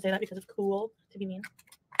lot of you are going to say that because it's cool to be mean.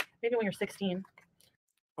 Maybe when you're 16.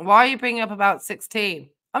 Why are you bringing up about 16?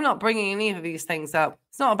 I'm not bringing any of these things up.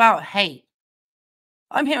 It's not about hate.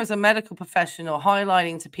 I'm here as a medical professional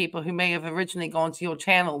highlighting to people who may have originally gone to your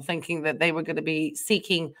channel thinking that they were going to be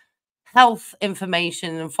seeking health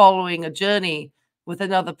information and following a journey with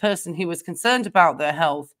another person who was concerned about their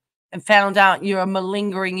health and found out you're a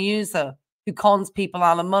malingering user who cons people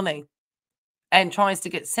out of money and tries to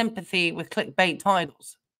get sympathy with clickbait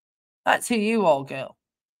titles. That's who you are, girl.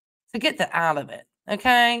 So get that out of it,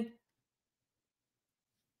 okay?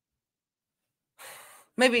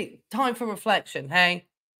 Maybe time for reflection, hey?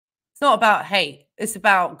 It's not about hate. It's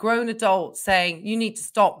about grown adults saying, you need to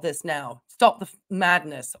stop this now. Stop the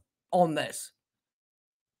madness on this.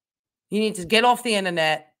 You need to get off the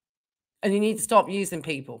internet and you need to stop using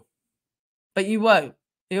people. But you won't.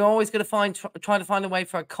 You're always going to try to find a way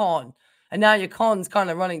for a con. And now your con's kind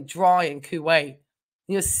of running dry in Kuwait.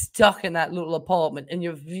 You're stuck in that little apartment and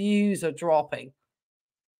your views are dropping.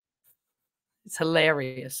 It's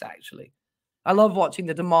hilarious, actually. I love watching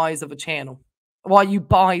the demise of a channel while you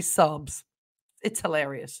buy subs. It's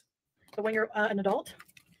hilarious. But when you're an adult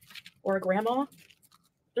or a grandma,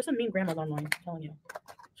 there's some mean grandmas online, I'm telling you.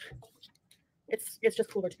 It's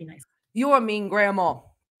just cooler to be nice. You're a mean grandma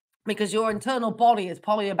because your internal body is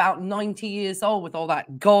probably about 90 years old with all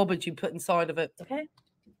that garbage you put inside of it. Okay.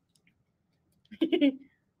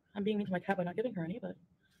 I'm being mean to my cat by not giving her any, but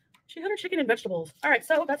she had her chicken and vegetables. All right,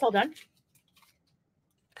 so that's all done.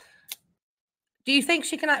 Do you think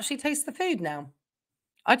she can actually taste the food now?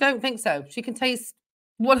 I don't think so. She can taste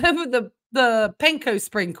whatever the panko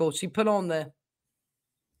sprinkle she put on there.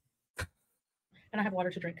 And I have water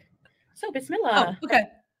to drink. So, Bismillah. Oh, okay.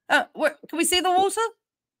 Can we see the water?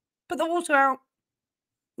 Put the water out.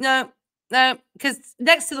 No, because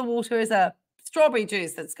next to the water is a strawberry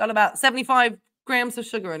juice that's got about 75 grams of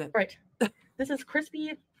sugar in it. Right. This is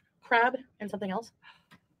crispy crab and something else.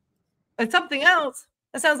 And something else?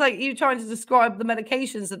 That sounds like you trying to describe the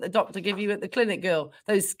medications that the doctor give you at the clinic, girl.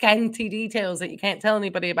 Those scanty details that you can't tell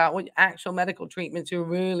anybody about what actual medical treatments you're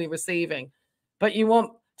really receiving. But you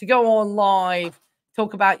want to go on live,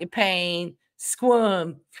 talk about your pain,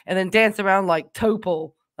 squirm, and then dance around like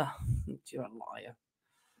Topol. Oh, you're a liar.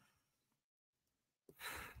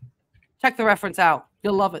 Check the reference out.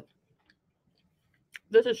 You'll love it.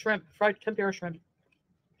 This is shrimp, fried tempura shrimp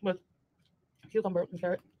with cucumber and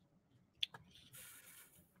carrot.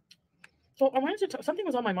 So I wanted to something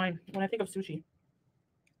was on my mind when I think of sushi.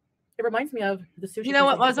 It reminds me of the sushi. You know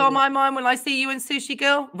what was on my mind when I see you in Sushi,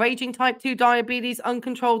 girl? Raging type 2 diabetes,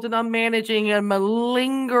 uncontrolled and unmanaging, and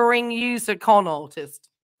malingering user con artist.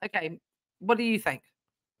 Okay, what do you think?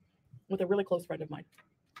 With a really close friend of mine.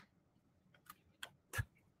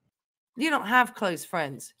 You don't have close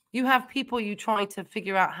friends. You have people you try to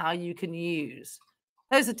figure out how you can use.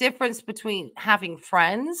 There's a difference between having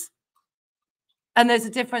friends and there's a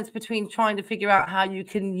difference between trying to figure out how you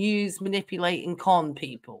can use, manipulate, and con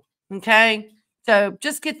people. Okay? So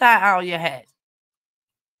just get that out of your head.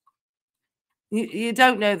 You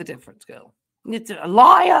don't know the difference, girl. You're a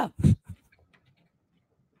liar.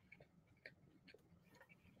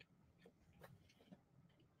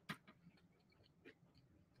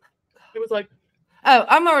 It was like, oh,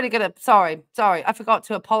 I'm already gonna. Sorry. I forgot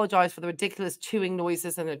to apologize for the ridiculous chewing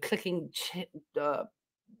noises and the clicking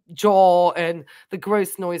jaw and the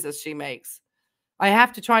gross noises she makes. I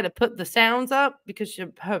have to try to put the sounds up because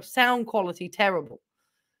her sound quality terrible.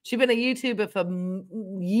 She's been a YouTuber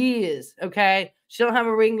for years. Okay, she don't have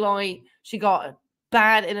a ring light. She got a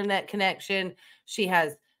bad internet connection. She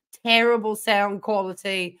has terrible sound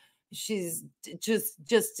quality. She's just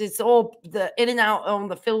it's all the in and out on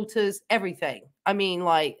the filters, everything. I mean,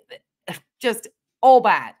 like, just all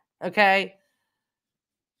bad. Okay,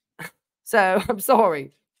 so I'm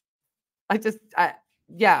sorry.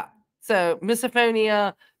 Yeah. So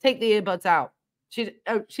misophonia, take the earbuds out. She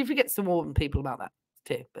forgets to warn people about that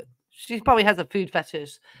too, but she probably has a food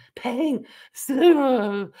fetish. Paying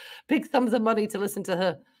big sums of money to listen to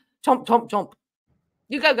her. Chomp, chomp, chomp.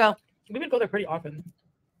 You go, girl. We would go there pretty often.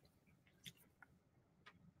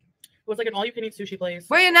 It was like an all-you-can-eat sushi place.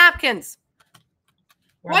 Where are your napkins?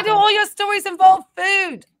 Why do all your stories involve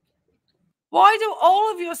food? Why do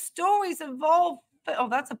all of your stories involve oh,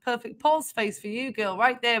 that's a perfect pause face for you, girl.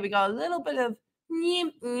 Right there. We got a little bit of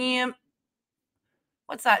nyim, nyim.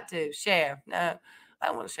 What's that do? Share. No, I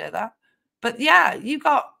don't want to share that. But yeah, you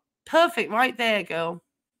got perfect right there, girl.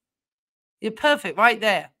 You're perfect right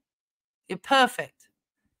there. You're perfect.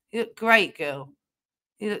 You look great, girl.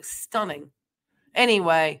 You look stunning.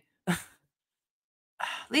 Anyway, at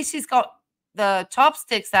least she's got the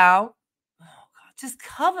chopsticks out. Oh, God, just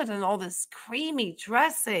covered in all this creamy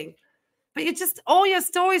dressing. But you just, all your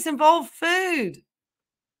stories involve food.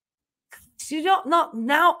 Do you not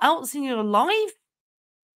now else in your life?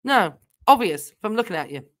 No, obvious from looking at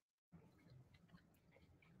you.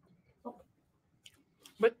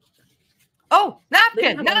 But oh,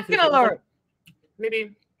 napkin alert.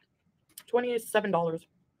 Maybe $27,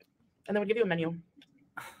 and they would give you a menu.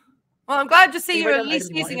 Well, I'm glad to see you're at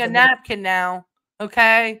least using a napkin now.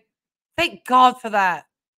 Okay, thank God for that.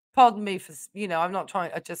 Pardon me for I'm not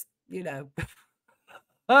trying. I just yeah.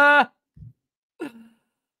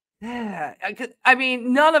 I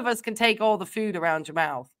mean, none of us can take all the food around your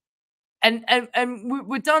mouth, and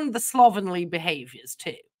we're done the slovenly behaviors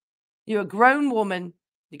too. You're a grown woman.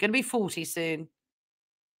 You're going to be 40 soon.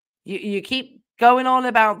 You keep going on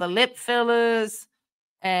about the lip fillers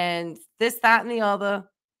and this, that, and the other.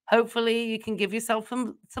 Hopefully, you can give yourself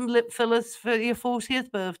some lip fillers for your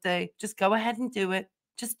 40th birthday. Just go ahead and do it.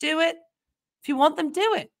 Just do it. If you want them,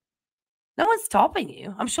 do it. No one's stopping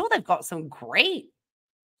you. I'm sure they've got some great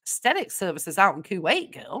aesthetic services out in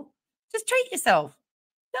Kuwait, girl. Just treat yourself.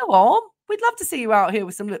 No harm. We'd love to see you out here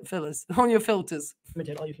with some lip fillers on your filters.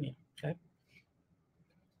 Limited, all you can eat. Okay.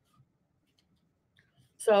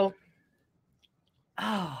 So.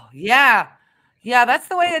 Oh, yeah. Yeah, that's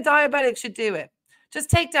the way a diabetic should do it. Just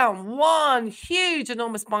take down one huge,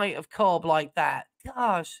 enormous bite of carb like that.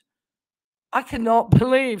 Gosh, I cannot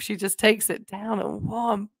believe she just takes it down in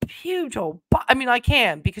one huge old bite. I mean, I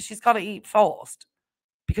can because she's got to eat fast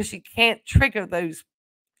because she can't trigger those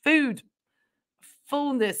food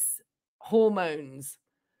fullness hormones.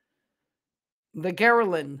 The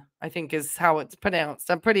ghrelin, I think, is how it's pronounced.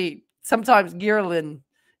 Sometimes ghrelin,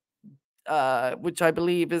 which I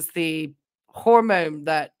believe is the hormone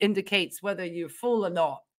that indicates whether you're full or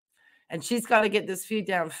not. And she's got to get this food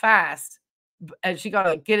down fast, and she got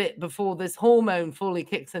to get it before this hormone fully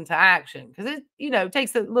kicks into action, because it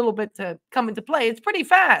takes a little bit to come into play. It's pretty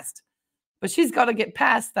fast, but she's got to get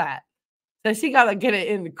past that. So she got to get it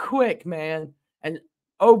in quick, man. And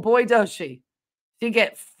oh boy, does she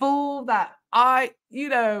get full that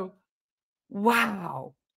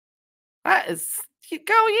wow. That is,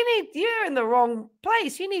 girl, you're in the wrong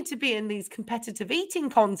place. You need to be in these competitive eating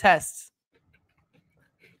contests.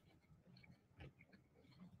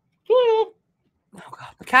 Oh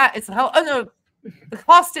God, the cat is the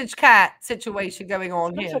hostage cat situation going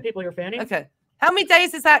on here. People you're fanning. Okay, how many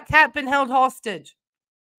days has that cat been held hostage?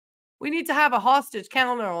 We need to have a hostage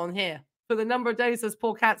counter on here for the number of days this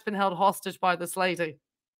poor cat's been held hostage by this lady.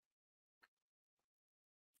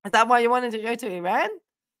 Is that why you wanted to go to Iran?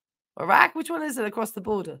 Iraq? Which one is it across the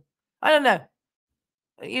border? I don't know.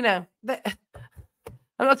 I'm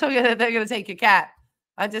not talking that they're going to take your cat.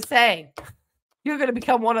 I'm just saying you're going to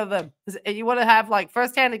become one of them. You want to have like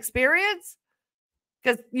firsthand experience,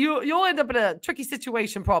 because you'll end up in a tricky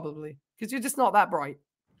situation probably because you're just not that bright.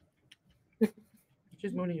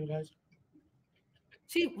 She's mooning you guys.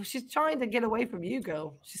 She's trying to get away from you,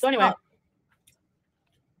 girl. So anyway,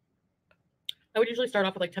 I would usually start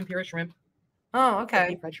off with like tempura shrimp. Oh, okay.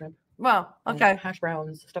 Deep fried shrimp. Well, okay. Hash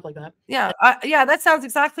browns, stuff like that. Yeah, yeah, that sounds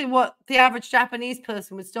exactly what the average Japanese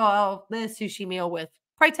person would start out their sushi meal with.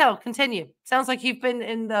 Pray tell, continue. Sounds like you've been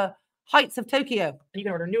in the heights of Tokyo. And you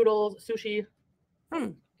can order noodles, sushi.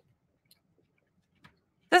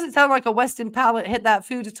 Doesn't sound like a Western palate hit that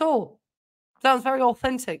food at all. Sounds very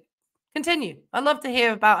authentic. Continue. I'd love to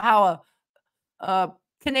hear about how a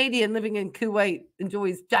Canadian living in Kuwait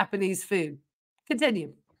enjoys Japanese food.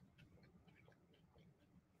 Continue.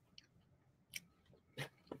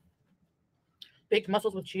 Baked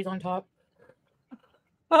mussels with cheese on top.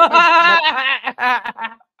 Oh,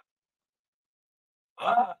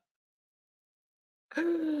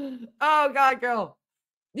 God, girl.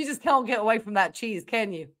 You just can't get away from that cheese,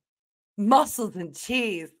 can you? Mussels and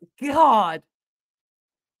cheese. God.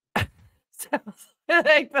 Sounds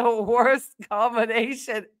like the worst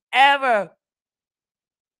combination ever.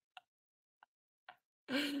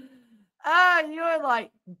 You're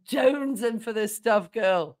like jonesing for this stuff,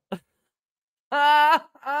 girl. Oh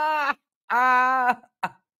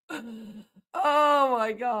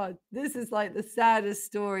my God. This is like the saddest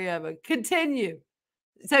story ever. Continue.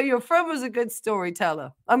 So your friend was a good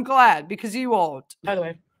storyteller. I'm glad, because you aren't. By the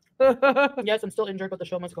way, Yes, I'm still injured, but the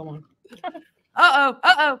show must go on.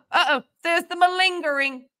 There's the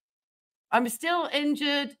malingering. I'm still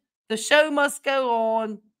injured. The show must go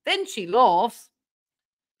on. Then she laughs.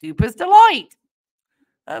 Duper's delight.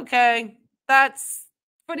 Okay, that's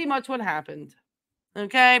pretty much what happened.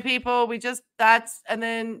 Okay, people, and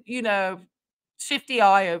then, you know, shifty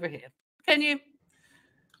eye over here. Can you?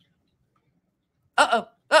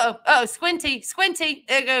 Squinty.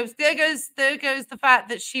 There goes the fact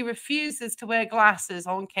that she refuses to wear glasses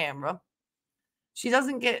on camera. She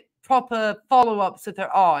doesn't get proper follow-ups with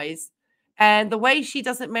her eyes. And the way she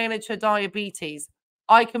doesn't manage her diabetes,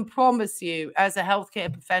 I can promise you, as a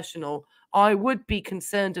healthcare professional, I would be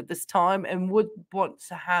concerned at this time and would want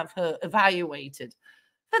to have her evaluated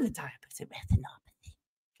for the diabetic retinopathy,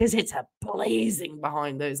 because it's a blazing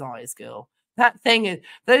behind those eyes, girl. That thing is,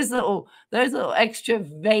 those little extra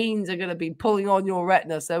veins are going to be pulling on your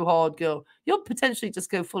retina so hard, girl. You'll potentially just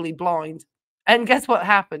go fully blind. And guess what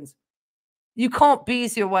happens? You can't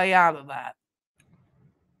bees your way out of that.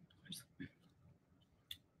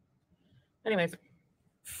 Anyways.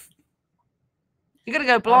 You're going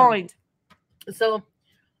to go blind. So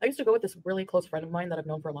I used to go with this really close friend of mine that I've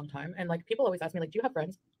known for a long time. And like, people always ask me, like, do you have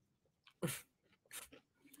friends?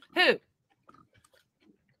 Who?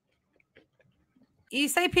 You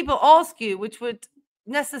say people ask you, which would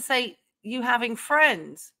necessitate you having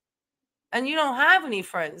friends. And you don't have any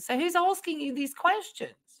friends. So who's asking you these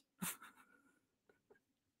questions?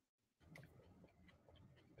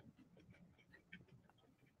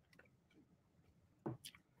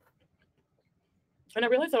 And I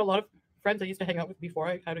realized that a lot of friends I used to hang out with before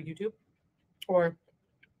I had a YouTube, or,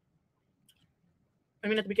 I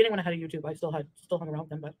mean, at the beginning when I had a YouTube, I still hung around with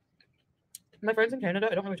them, but my friends in Canada,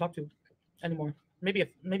 I don't really talk to anymore. Maybe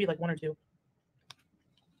like one or two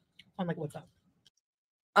on like WhatsApp.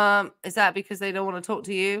 Is that because they don't want to talk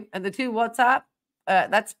to you? And the two WhatsApp,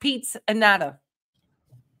 that's Pete's and Nada.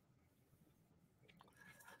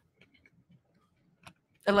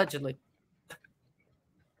 Allegedly.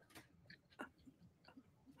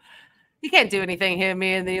 You can't do anything here,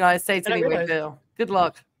 me in the United States anyway, Bill. Good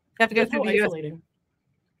luck. You have to go through the US.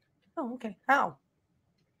 Oh, okay. How?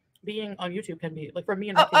 Being on YouTube can be, like, for me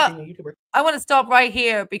and my kids being a YouTuber. I want to stop right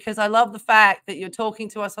here because I love the fact that you're talking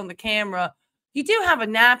to us on the camera. You do have a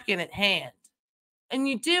napkin at hand. And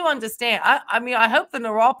you do understand. I mean, I hope the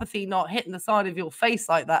neuropathy not hitting the side of your face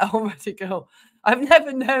like that already, girl. I've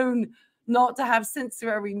never known not to have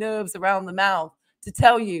sensory nerves around the mouth to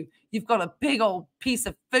tell you you've got a big old piece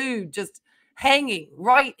of food just hanging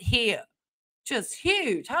right here. Just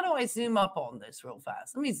huge. How do I zoom up on this real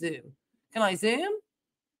fast? Let me zoom. Can I zoom?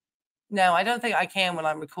 No, I don't think I can when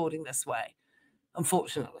I'm recording this way,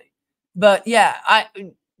 unfortunately. But yeah, I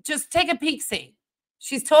just take a peek, see.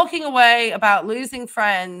 She's talking away about losing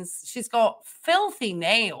friends. She's got filthy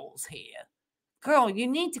nails here. Girl, you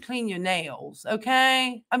need to clean your nails,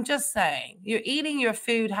 okay? I'm just saying. You're eating your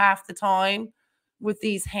food half the time with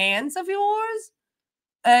these hands of yours.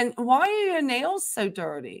 And why are your nails so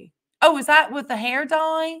dirty? Oh, is that with the hair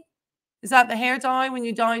dye? Is that the hair dye when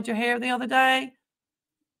you dyed your hair the other day?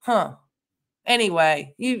 Huh.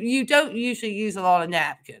 Anyway, you don't usually use a lot of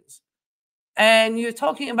napkins. And you're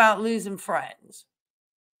talking about losing friends.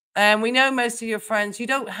 And we know most of your friends, you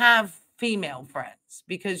don't have female friends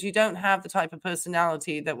because you don't have the type of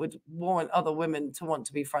personality that would warrant other women to want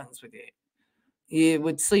to be friends with you. You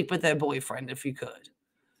would sleep with their boyfriend if you could.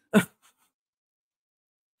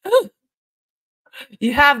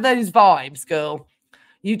 You have those vibes, girl.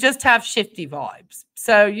 You just have shifty vibes.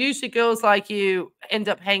 So usually girls like you end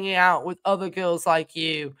up hanging out with other girls like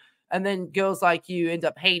you. And then girls like you end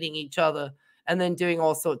up hating each other and then doing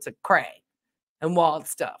all sorts of cray and wild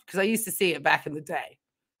stuff. Because I used to see it back in the day.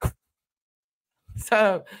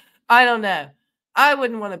 So I don't know. I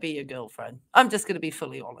wouldn't want to be your girlfriend. I'm just going to be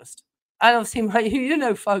fully honest. I don't seem like you. You're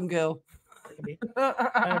no fun girl.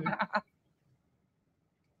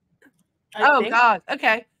 Oh, God.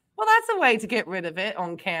 Okay. Well, that's a way to get rid of it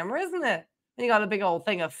on camera, isn't it? You got a big old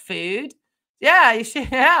thing of food. Yeah,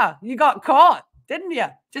 you got caught, didn't you?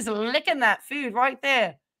 Just licking that food right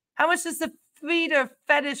there. How much does the feeder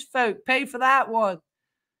fetish folk pay for that one?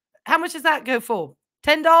 How much does that go for?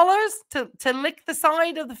 $10 to lick the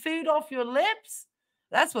side of the food off your lips?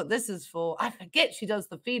 That's what this is for. I forget she does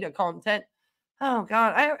the feeder content. Oh,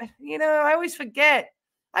 God. I always forget.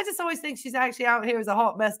 I just always think she's actually out here as a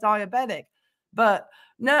hot mess diabetic. But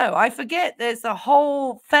no, I forget there's a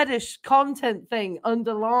whole fetish content thing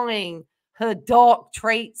underlying her dark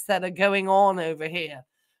traits that are going on over here.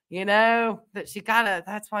 you know,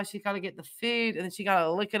 that's why she gotta get the food and then she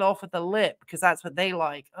gotta lick it off with the lip because that's what they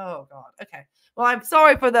like. Oh God. Okay. Well, I'm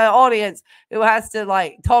sorry for the audience who has to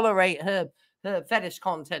like tolerate her fetish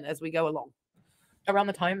content as we go along. Around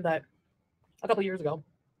the time that a couple years ago,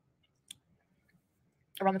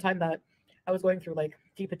 around the time that I was going through like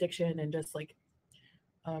deep addiction and just like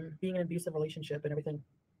being in an abusive relationship and everything.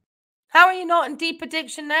 How are you not in deep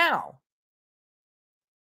addiction now?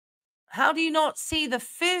 How do you not see the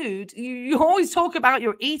food? You always talk about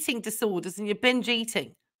your eating disorders and your binge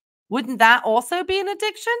eating. Wouldn't that also be an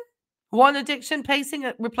addiction? One addiction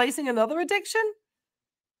replacing another addiction?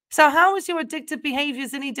 So how is your addictive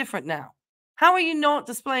behaviors any different now? How are you not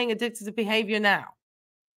displaying addictive behavior now?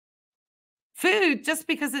 Food, just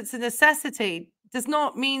because it's a necessity, does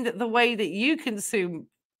not mean that the way that you consume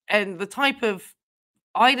and the type of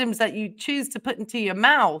items that you choose to put into your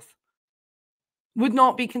mouth would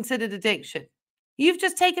not be considered addiction. You've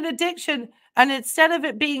just taken addiction, and instead of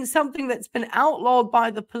it being something that's been outlawed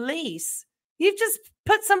by the police, you've just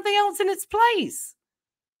put something else in its place.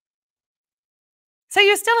 So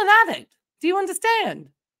you're still an addict. Do you understand?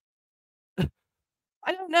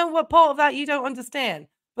 I don't know what part of that you don't understand,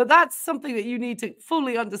 but that's something that you need to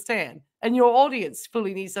fully understand, and your audience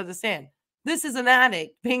fully needs to understand. This is an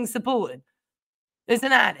addict being supported. It's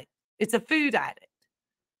an addict. It's a food addict.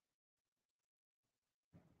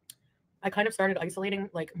 I kind of started isolating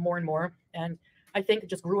like more and more, and I think it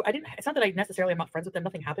just grew. It's not that I necessarily am not friends with them.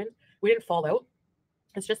 Nothing happened. We didn't fall out.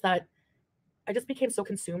 It's just that I just became so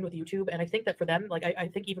consumed with YouTube, and I think that for them, like I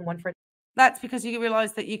think even one friend. That's because you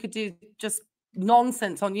realized that you could do just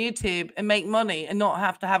nonsense on YouTube and make money and not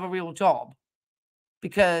have to have a real job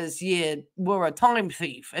because you were a time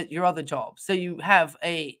thief at your other job. So you have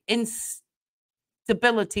a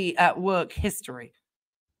instability at work history.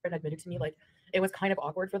 And admitted to me, like, it was kind of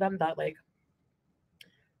awkward for them that, like,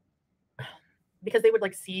 because they would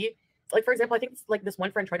like see, like, for example, I think like this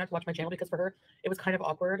one friend tried not to watch my channel because for her it was kind of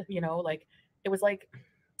awkward, you know, like it was like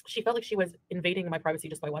she felt like she was invading my privacy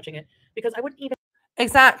just by watching it because I wouldn't even.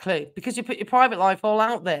 Exactly, because you put your private life all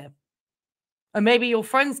out there. And maybe your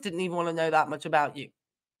friends didn't even want to know that much about you.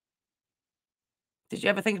 Did you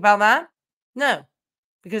ever think about that? No,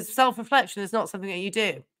 because self-reflection is not something that you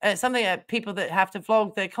do. And it's something that people that have to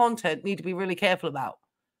vlog their content need to be really careful about.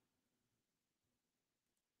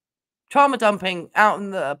 Trauma dumping out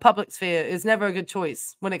in the public sphere is never a good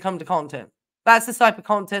choice when it comes to content. That's the type of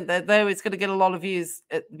content that, though it's going to get a lot of views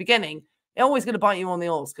at the beginning, it's always going to bite you on the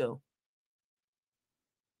old school.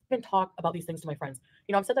 Talk about these things to my friends.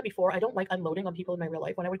 You know, I've said that before. I don't like unloading on people in my real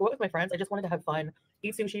life. When I would go out with my friends, I just wanted to have fun,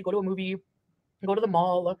 eat sushi, go to a movie, go to the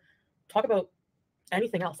mall, talk about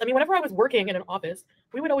anything else. I mean, whenever I was working in an office,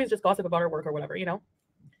 we would always just gossip about our work or whatever, you know?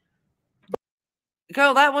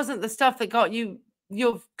 Girl, that wasn't the stuff that got you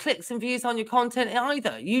your clicks and views on your content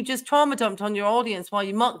either. You just trauma dumped on your audience while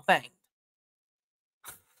you mukbanged.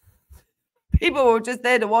 People were just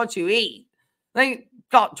there to watch you eat. They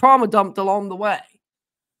got trauma dumped along the way.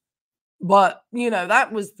 But, you know,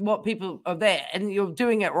 that was what people are there. And you're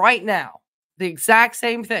doing it right now. The exact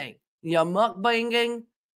same thing. You're mukbanging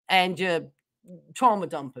and you're trauma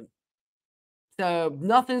dumping. So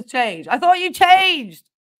nothing's changed. I thought you changed.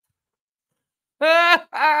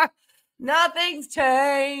 Nothing's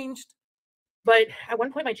changed. But at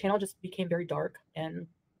one point, my channel just became very dark. And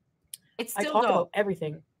it's still I talked about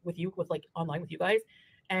everything with you, with like online with you guys.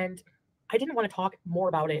 And I didn't want to talk more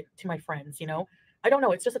about it to my friends, you know? I don't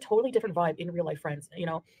know. It's just a totally different vibe in real life friends, you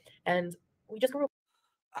know, and we just grew up.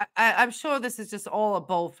 I'm sure this is just all a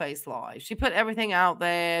bold-faced lie. She put everything out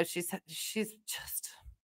there. She's just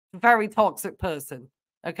a very toxic person.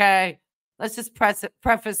 Okay. Let's just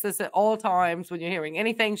preface this at all times when you're hearing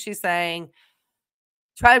anything she's saying.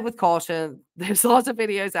 Tread with caution. There's lots of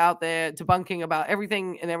videos out there debunking about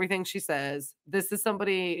everything and everything she says. This is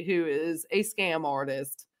somebody who is a scam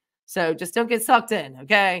artist. So just don't get sucked in.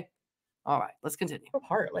 Okay. All right, let's continue.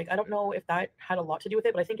 Apart. Like, I don't know if that had a lot to do with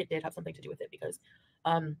it, but I think it did have something to do with it because,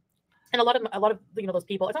 and a lot of you know, those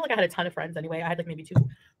people. It's not like I had a ton of friends anyway. I had like maybe 2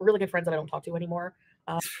 really good friends that I don't talk to anymore.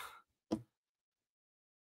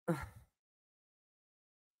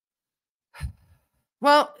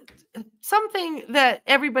 Well, something that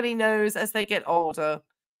everybody knows as they get older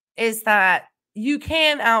is that you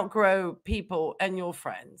can outgrow people and your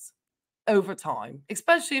friends over time,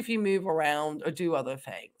 especially if you move around or do other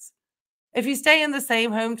things. If you stay in the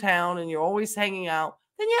same hometown and you're always hanging out,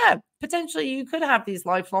 then yeah, potentially you could have these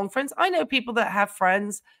lifelong friends. I know people that have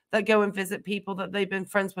friends that go and visit people that they've been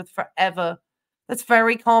friends with forever. That's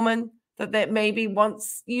very common, that maybe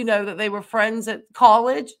once, you know, that they were friends at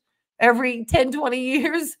college every 10, 20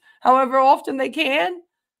 years, however often they can.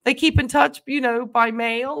 They keep in touch, you know, by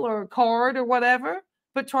mail or card or whatever,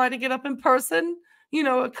 but try to get up in person, you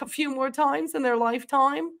know, a few more times in their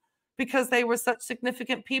lifetime because they were such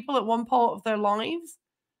significant people at one part of their lives.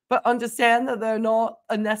 But understand that they're not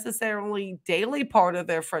a necessarily daily part of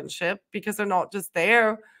their friendship because they're not just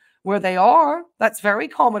there where they are. That's very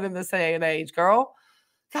common in this day and age, girl.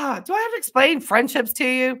 God, do I have to explain friendships to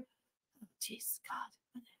you? Jeez,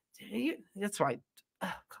 God. That's right.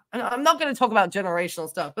 Oh, I'm not going to talk about generational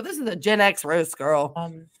stuff, but this is a Gen X roast, girl.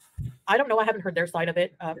 I don't know. I haven't heard their side of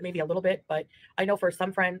it, maybe a little bit, but I know for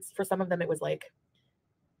some friends, for some of them, it was like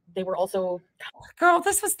they were also. Girl,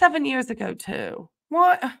 this was 7 years ago, too.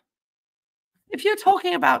 What? If you're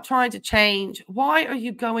talking about trying to change, why are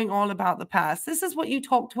you going on about the past? This is what you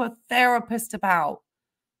talk to a therapist about.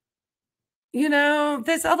 You know,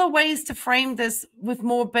 there's other ways to frame this with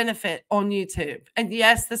more benefit on YouTube. And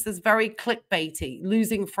yes, this is very clickbaity,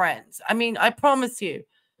 losing friends. I mean, I promise you,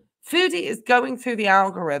 Foodie is going through the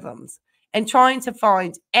algorithms and trying to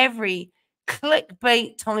find every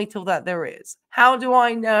clickbait title that there is. How do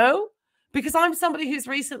I know? Because I'm somebody who's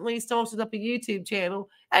recently started up a YouTube channel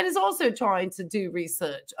and is also trying to do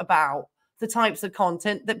research about the types of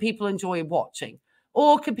content that people enjoy watching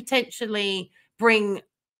or could potentially bring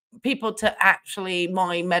people to actually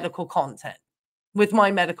my medical content with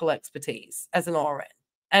my medical expertise as an RN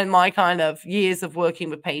and my kind of years of working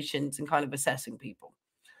with patients and kind of assessing people.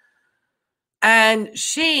 And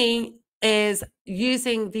she is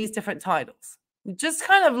using these different titles. Just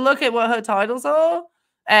kind of look at what her titles are.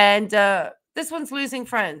 And this one's losing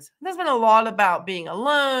friends. There's been a lot about being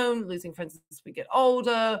alone, losing friends as we get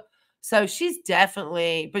older. So she's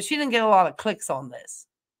definitely, but she didn't get a lot of clicks on this.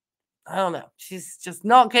 I don't know. She's just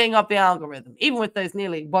not getting up the algorithm, even with those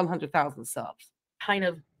nearly 100,000 subs. Kind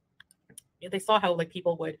of, they saw how like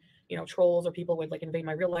people would, you know, trolls or people would like invade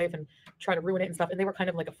my real life and try to ruin it and stuff. And they were kind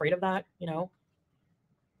of like afraid of that, you know?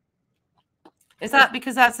 Is that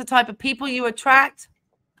because that's the type of people you attract?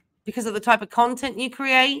 Because of the type of content you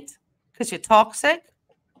create? Because you're toxic?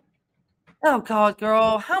 Oh, God,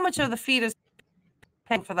 girl. How much are the feeders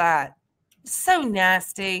paying for that? So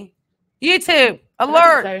nasty. YouTube,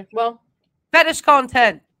 alert. Say, well, fetish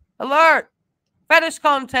content, alert. Fetish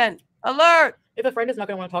content, alert. If a friend is not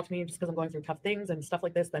going to want to talk to me just because I'm going through tough things and stuff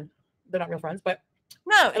like this, then they're not real friends. But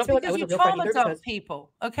no, it's because you traumatize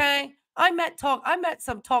people. Okay, I met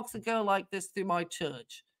some toxic girl like this through my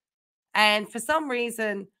church, and for some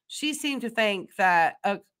reason, she seemed to think that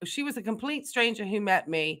she was a complete stranger who met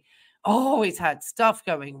me. Always had stuff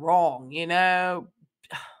going wrong, you know.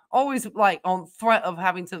 Always like on threat of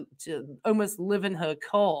having to almost live in her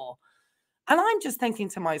car. And I'm just thinking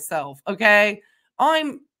to myself, okay,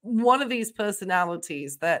 I'm one of these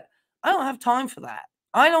personalities that I don't have time for that.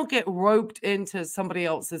 I don't get roped into somebody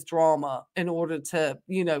else's drama in order to,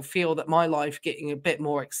 you know, feel that my life getting a bit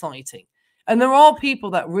more exciting. And there are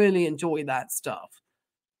people that really enjoy that stuff.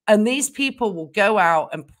 And these people will go out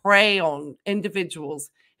and prey on individuals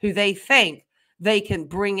who they think they can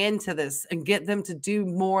bring into this and get them to do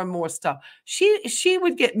more and more stuff. She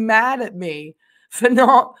would get mad at me for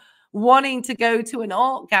not wanting to go to an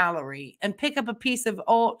art gallery and pick up a piece of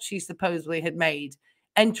art she supposedly had made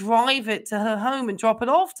and drive it to her home and drop it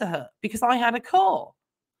off to her because I had a car.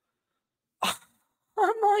 I'm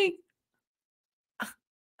like,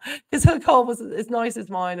 because her car was as nice as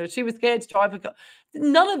mine, or she was scared to drive a car.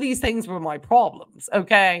 None of these things were my problems,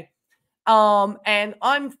 okay? And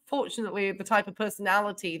I'm fortunately the type of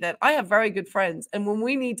personality that I have very good friends. And when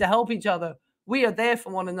we need to help each other, we are there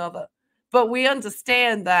for one another. But we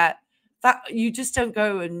understand that you just don't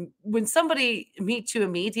go, and when somebody meets you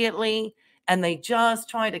immediately and they just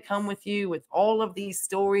try to come with you with all of these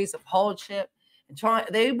stories of hardship and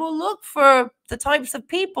they will look for the types of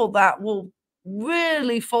people that will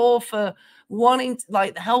really fall for wanting to,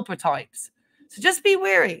 like the helper types. So just be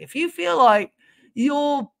wary. If you feel like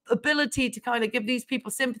your ability to kind of give these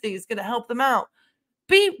people sympathy is going to help them out,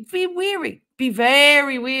 be weary. Be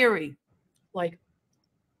very weary. Like,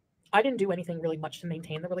 I didn't do anything really much to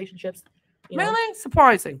maintain the relationships. You know? Really?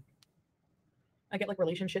 Surprising. I get like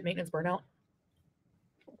relationship maintenance burnout.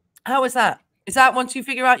 How is that? Is that once you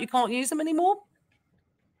figure out you can't use them anymore?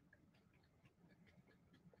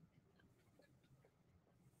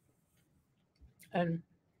 And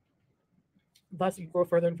thus you grow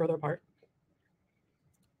further and further apart.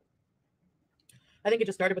 I think it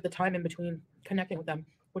just started with the time in between connecting with them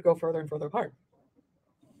would go further and further apart.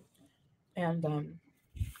 And,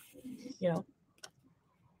 you know.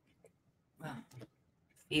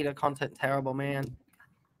 Feeder content, terrible, man.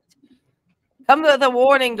 Come to the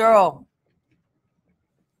warning, girl.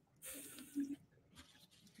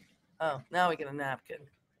 Oh, now we get a napkin.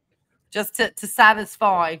 just to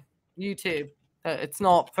satisfy YouTube. It's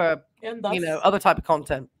not for, and thus, other type of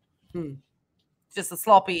content. Just a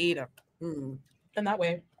sloppy eater. And that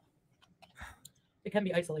way, it can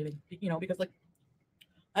be isolating, because like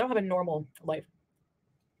I don't have a normal life.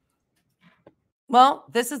 Well,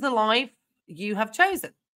 this is the life you have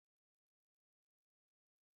chosen.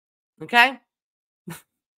 Okay?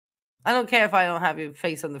 I don't care if I don't have your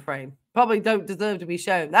face on the frame. Probably don't deserve to be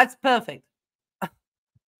shown. That's perfect.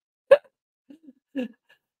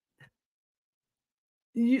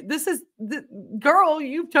 Girl,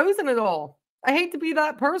 you've chosen it all. I hate to be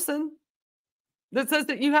that person that says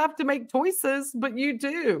that you have to make choices, but you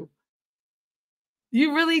do.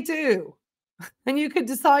 You really do. And you could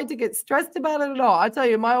decide to get stressed about it or not. I tell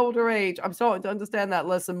you, in my older age, I'm starting to understand that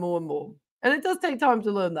lesson more and more. And it does take time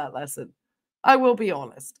to learn that lesson. I will be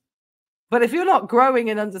honest. But if you're not growing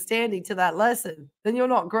in understanding to that lesson, then you're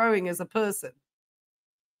not growing as a person.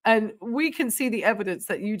 And we can see the evidence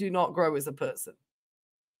that you do not grow as a person.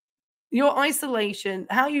 Your isolation,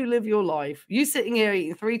 how you live your life, you sitting here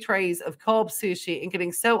eating 3 trays of carb sushi and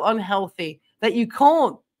getting so unhealthy that you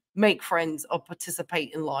can't make friends or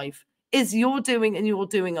participate in life, is your doing, and you're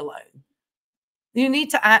doing alone. You need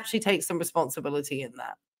to actually take some responsibility in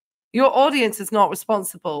that. Your audience is not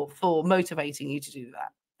responsible for motivating you to do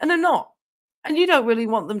that. And they're not. And you don't really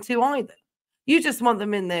want them to either. You just want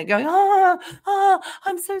them in there going,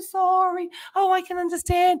 I'm so sorry. Oh, I can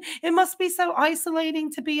understand. It must be so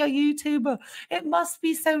isolating to be a YouTuber. It must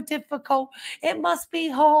be so difficult. It must be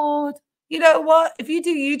hard. You know what? If you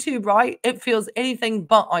do YouTube right, it feels anything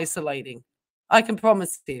but isolating. I can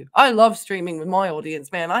promise you. I love streaming with my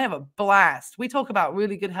audience, man. I have a blast. We talk about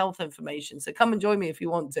really good health information. So come and join me if you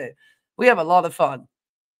want to. We have a lot of fun.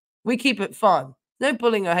 We keep it fun. No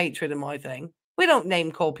bullying or hatred in my thing. We don't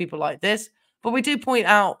name call people like this, but we do point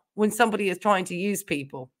out when somebody is trying to use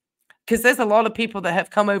people. Because there's a lot of people that have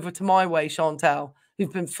come over to my way, Chantal,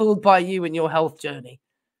 who've been fooled by you in your health journey.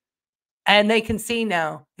 And they can see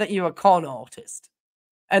now that you're a con artist.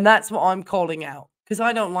 And that's what I'm calling out. Because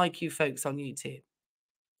I don't like you folks on YouTube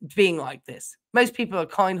being like this. Most people are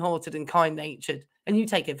kind-hearted and kind-natured, and you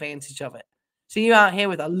take advantage of it. So you out here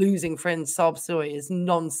with a losing friend sob story is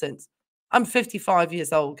nonsense. I'm 55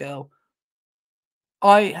 years old, girl.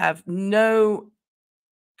 I have no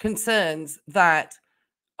concerns that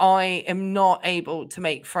I am not able to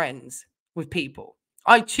make friends with people.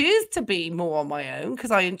 I choose to be more on my own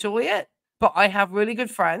because I enjoy it, but I have really good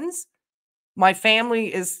friends. My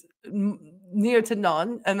family is near to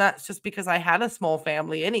none, and that's just because I had a small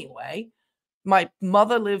family anyway. My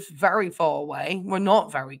mother lives very far away. We're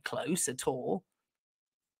not very close at all.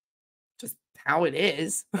 Just how it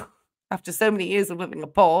is. After so many years of living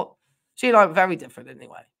apart, she and I were very different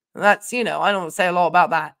anyway. And that's, I don't say a lot about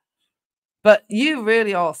that. But you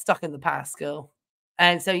really are stuck in the past, girl.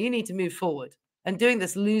 And so you need to move forward. And doing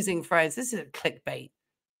this losing friends, this is a clickbait.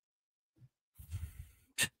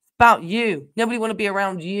 It's about you. Nobody want to be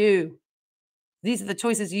around you. These are the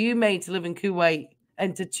choices you made to live in Kuwait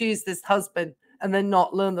and to choose this husband and then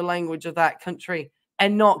not learn the language of that country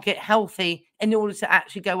and not get healthy in order to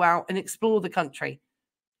actually go out and explore the country.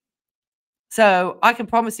 So I can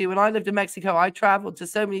promise you, when I lived in Mexico, I traveled to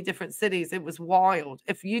so many different cities. It was wild.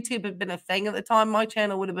 If YouTube had been a thing at the time, my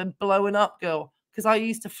channel would have been blowing up, girl, because I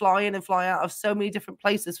used to fly in and fly out of so many different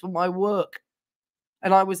places for my work.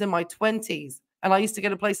 And I was in my 20s. And I used to go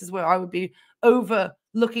to places where I would be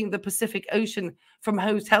overlooking the Pacific Ocean from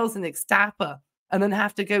hotels in Ixtapa and then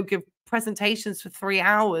have to go give presentations for 3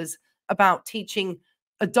 hours about teaching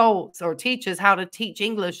adults or teachers how to teach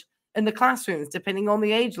English in the classrooms, depending on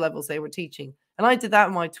the age levels they were teaching. And I did that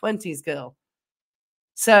in my 20s, girl.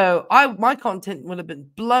 So my content would have been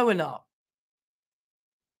blowing up.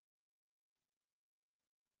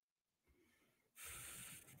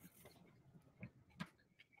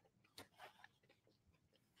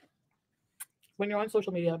 When you're on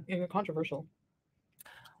social media and you're controversial,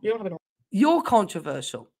 you don't have an. You're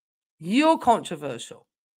controversial. You're controversial.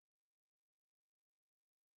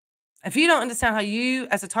 If you don't understand how you,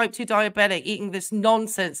 as a type 2 diabetic, eating this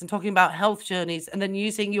nonsense and talking about health journeys and then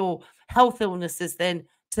using your health illnesses then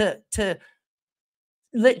to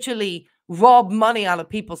literally rob money out of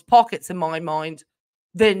people's pockets, in my mind,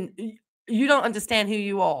 then you don't understand who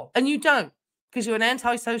you are. And you don't, because you're an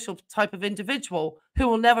antisocial type of individual who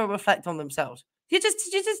will never reflect on themselves. You're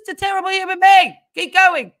just a terrible human being. Keep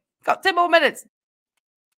going. Got 10 more minutes.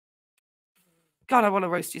 God, I want to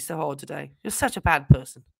roast you so hard today. You're such a bad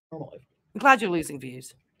person. I'm glad you're losing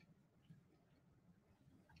views.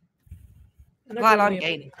 I'm glad I'm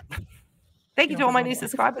gaining. Thank you to all my new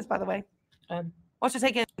subscribers, by the way. What's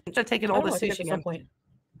taking all the sushi? At some point,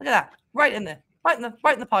 Look at that. Right in there. Right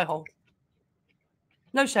in the pie hole.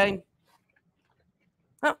 No shame.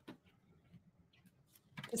 Oh.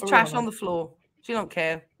 It's trash on the floor. She don't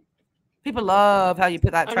care. People love how you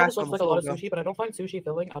put that trash on the floor. I know this looks like a lot of sushi, but I don't find sushi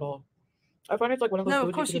filling at all. I find it's like one of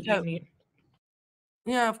those foods you could just eat.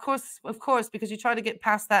 Yeah, of course, because you try to get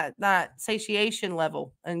past that satiation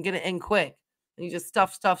level and get it in quick, and you just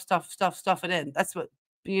stuff it in. That's what,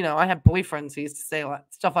 you know. I had boyfriends who used to say like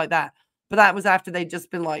stuff like that, but that was after they'd just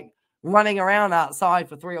been like running around outside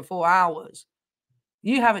for 3 or 4 hours.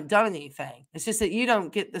 You haven't done anything. It's just that you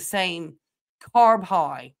don't get the same carb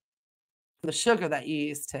high from the sugar that you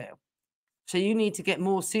used to. So you need to get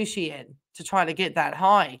more sushi in to try to get that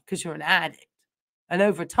high because you're an addict. And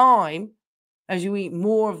over time, as you eat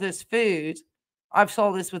more of this food, I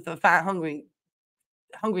saw this with the hungry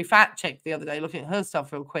fat chick the other day, looking at her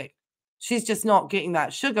stuff real quick. She's just not getting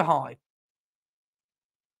that sugar high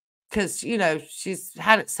because, you know, she's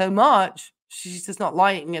had it so much, she's just not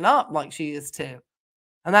lighting it up like she used to.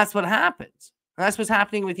 And that's what happens. And that's what's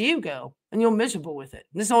happening with you, girl. And you're miserable with it.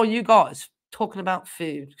 And this is all you got is talking about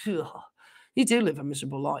food. Ugh. You do live a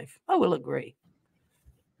miserable life. I will agree.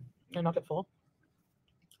 You're not get full.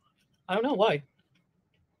 I don't know why.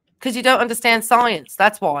 Because you don't understand science.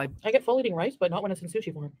 That's why. I get full eating rice, but not when it's in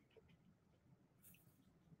sushi form.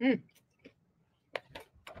 Because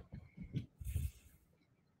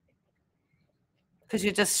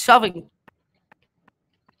you're just shoving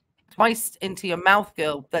twice into your mouth,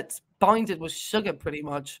 girl, that's binded with sugar pretty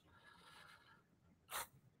much.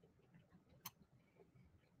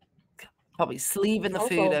 Probably sleeving the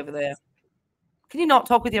food over there. Can you not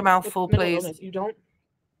talk with your mouth full, please? Illness, you don't.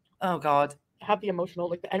 Oh God. Have the emotional,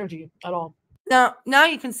 like the energy at all. Now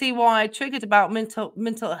you can see why I triggered about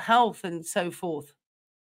mental health and so forth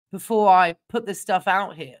before I put this stuff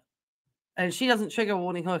out here. And she doesn't trigger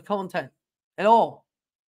warning her content at all.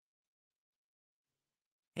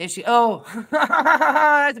 Here she, oh,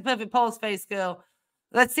 that's a perfect pulse face, girl.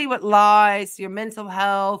 Let's see what lies, your mental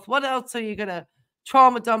health. What else are you going to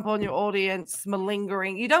trauma dump on your audience?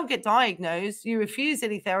 Malingering. You don't get diagnosed. You refuse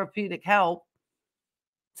any therapeutic help.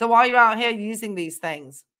 So why are you out here using these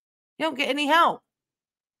things? You don't get any help.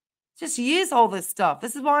 Just use all this stuff.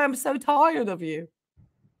 This is why I'm so tired of you.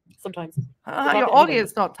 Sometimes. Your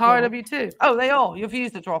audience not tired of you too. Oh, they are. Your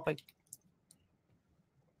views are dropping.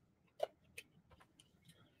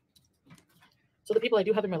 So the people I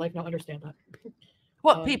do have in my life now understand that.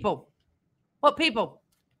 What people? What people?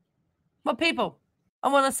 What people? I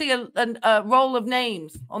want to see a roll of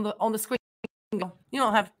names on the screen. You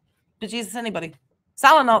don't have bejesus anybody.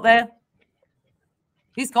 Salah not there.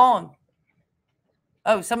 He's gone.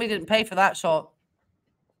 Oh, somebody didn't pay for that shot.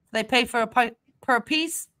 They pay for per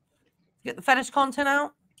piece to get the fetish content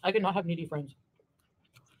out. I could not have needy friends.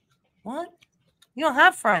 What? You don't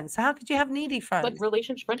have friends. So how could you have needy friends? But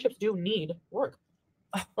friendships do need work.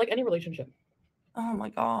 Like any relationship. Oh my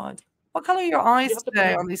God. What color are your eyes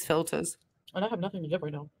today on these filters? And I have nothing to give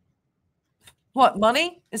right now. What,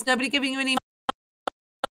 money? Is nobody giving you any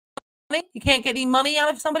money? You can't get any money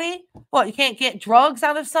out of somebody? What, you can't get drugs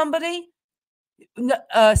out of somebody?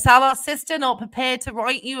 Salah's sister not prepared to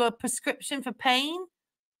write you a prescription for pain?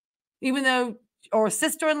 Even though, or a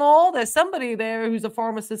sister-in-law, there's somebody there who's a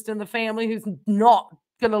pharmacist in the family who's not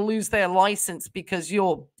going to lose their license because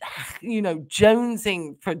you're, you know,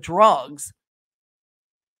 jonesing for drugs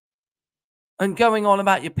and going on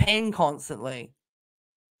about your pain constantly.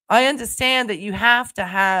 I understand that you have to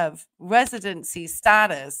have residency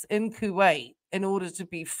status in Kuwait in order to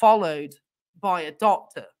be followed by a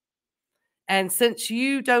doctor. And since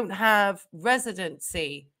you don't have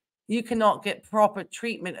residency, you cannot get proper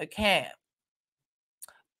treatment or care.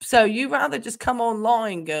 So you rather just come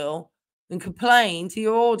online, girl, and complain to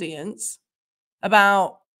your audience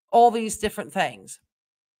about all these different things.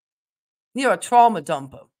 You're a trauma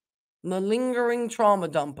dumper, malingering trauma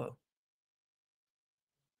dumper.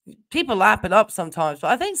 People lap it up sometimes, but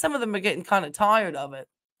I think some of them are getting kind of tired of it.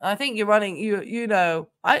 I think you're running, you know,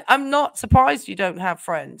 I'm not surprised you don't have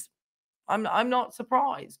friends. I'm not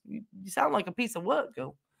surprised. You sound like a piece of work,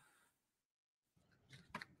 girl.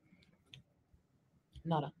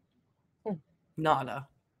 Nada. Nada.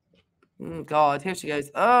 God, here she goes.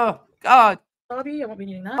 Oh, God. Bobby, I won't be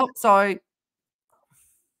needing that. Oh, sorry.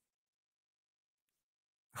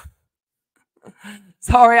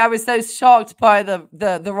 Sorry, I was so shocked by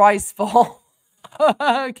the rice fall.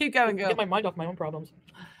 Keep going, girl. Get my mind off my own problems.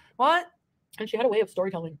 What? And she had a way of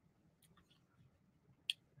storytelling.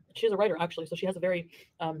 She's a writer, actually, so she has a very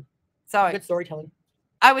good storytelling.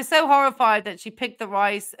 I was so horrified that she picked the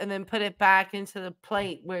rice and then put it back into the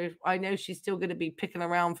plate where I know she's still going to be picking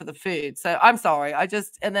around for the food. So I'm sorry.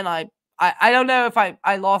 And then I don't know if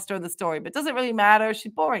I lost her in the story, but it doesn't really matter.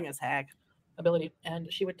 She's boring as heck. Ability.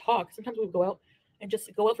 And she would talk. Sometimes we would go out and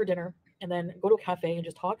just go out for dinner and then go to a cafe and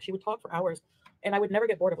just talk. She would talk for hours and I would never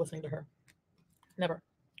get bored of listening to her. Never.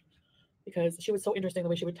 Because she was so interesting the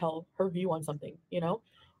way she would tell her view on something, you know?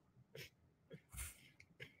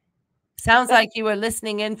 Sounds like you were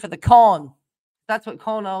listening in for the con. That's what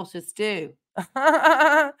con artists do.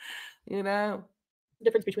 You know?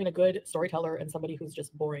 Difference between a good storyteller and somebody who's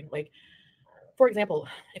just boring. Like, for example,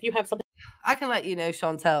 if you have something... I can let you know,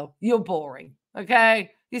 Chantel, you're boring,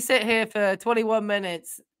 okay? You sit here for 21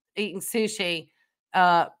 minutes eating sushi,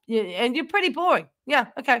 and you're pretty boring. Yeah,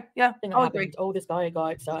 okay, yeah, I'll agree. Oh, this guy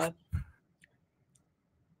got... I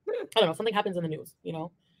don't know, something happens in the news, you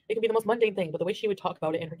know? It could be the most mundane thing, but the way she would talk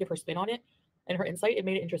about it and give her spin on it and her insight, it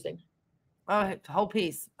made it interesting. Oh, the whole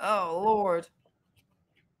piece. Oh, Lord.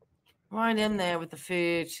 Right in there with the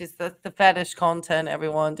food. She's the fetish content,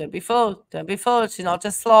 everyone. Don't be fooled. Don't be fooled. She's not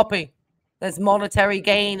just sloppy. There's monetary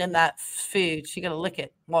gain in that food. She got to lick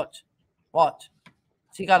it. Watch. Watch.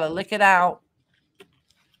 She got to lick it out.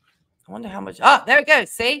 I wonder how much. Ah, there it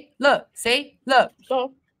goes. See? Look. See? Look.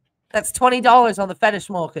 So? That's $20 on the fetish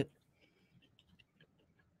market.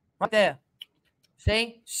 Right there.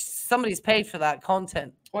 See? Somebody's paid for that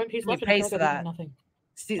content. One piece left pays for that. Nothing.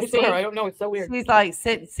 I don't know. It's so weird. She's like,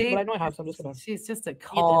 see? But I know I have some. She's just a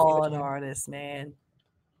con artist, man.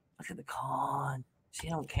 Look at the con. She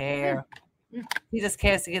don't care. She just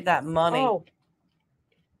cares to get that money. Oh.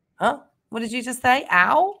 Huh? What did you just say?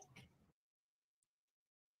 Ow?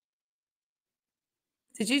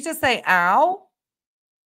 Did you just say ow?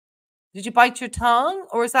 Did you bite your tongue?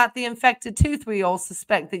 Or is that the infected tooth we all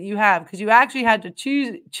suspect that you have? Because you actually had to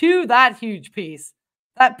chew that huge piece.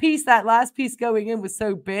 That last piece going in was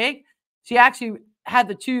so big, she actually had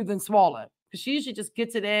to chew then swallow. Because she usually just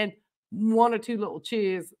gets it in, one or two little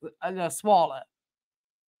chews and swallow.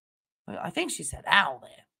 But I think she said ow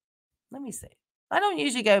there. Let me see. I don't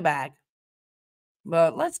usually go back.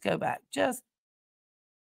 But let's go back just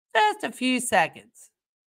a few seconds.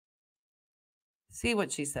 See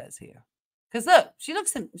what she says here. Because look,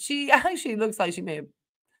 she actually looks like she may have,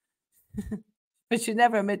 but she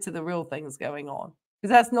never admit to the real things going on.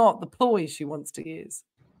 Because that's not the ploy she wants to use.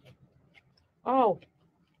 Oh.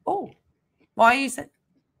 Oh. Why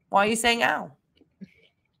are you saying ow?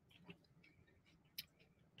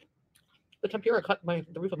 The tempura cut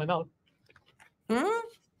the roof of my mouth.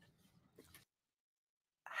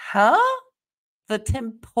 Huh? The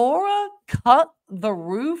tempura cut the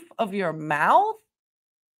roof of your mouth?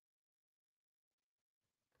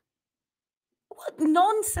 What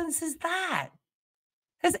nonsense is that?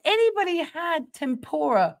 Has anybody had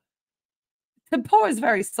tempura? Tempura is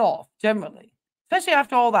very soft, generally, especially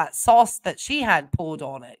after all that sauce that she had poured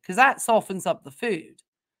on it, because that softens up the food.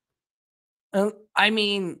 I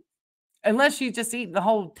mean, unless you just eat the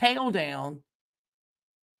whole tail down.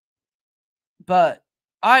 But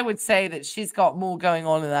I would say that she's got more going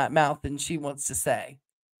on in that mouth than she wants to say.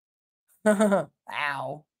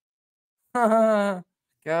 Ow.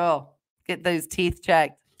 Girl, get those teeth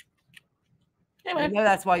checked. Hey, I know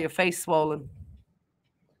that's why your face swollen.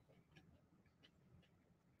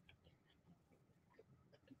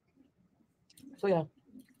 So yeah,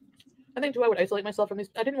 I think too I would isolate myself from these.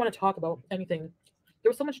 I didn't want to talk about anything. There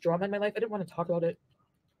was so much drama in my life. I didn't want to talk about it.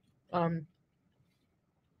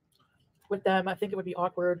 With them, I think it would be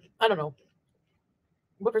awkward. I don't know,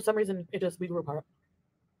 but for some reason, we grew apart.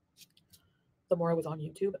 The more I was on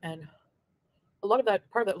YouTube, and a lot of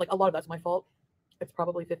that's my fault. It's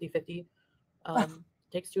probably 50-50.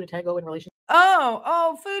 Takes two to tango in relationships.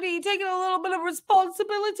 Oh, Foodie, taking a little bit of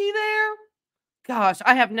responsibility there. Gosh,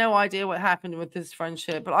 I have no idea what happened with this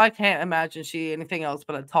friendship, but I can't imagine she anything else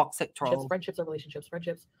but a toxic troll. Friendships or relationships,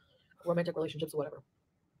 romantic relationships, whatever.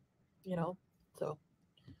 You know, so.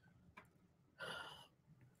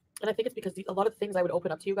 And I think it's because a lot of the things I would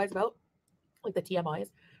open up to you guys about, like the TMIs,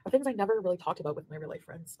 are things I never really talked about with my real life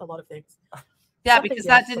friends. A lot of things. Yeah, because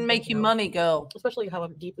that didn't make you money, girl. Especially how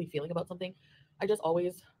I'm deeply feeling about something. I just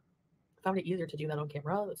always found it easier to do that on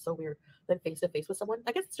camera. It's so weird than face to face with someone.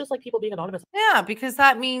 I guess it's just like people being anonymous. Yeah, because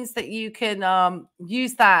that means that you can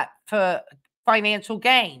use that for financial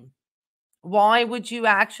gain. Why would you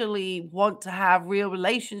actually want to have real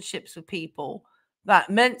relationships with people that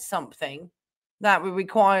meant something that would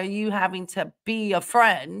require you having to be a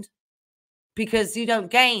friend? Because you don't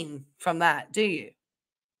gain from that, do you?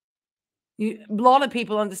 A lot of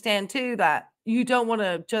people understand too that you don't want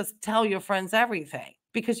to just tell your friends everything.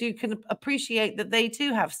 because you can appreciate that they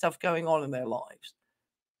too have stuff going on in their lives.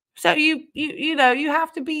 So you know, you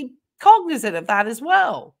have to be cognizant of that as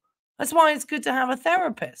well. That's why it's good to have a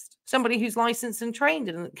therapist, somebody who's licensed and trained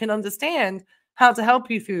and can understand how to help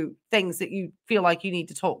you through things that you feel like you need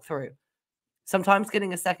to talk through. Sometimes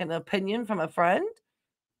getting a second opinion from a friend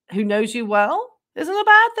who knows you well isn't a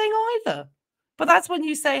bad thing either. But that's when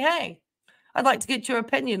you say, hey, I'd like to get your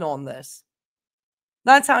opinion on this.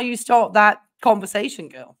 That's how you start that conversation,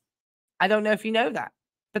 girl. I don't know if you know that,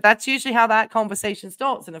 but that's usually how that conversation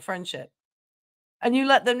starts in a friendship. And you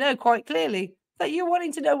let them know quite clearly that you're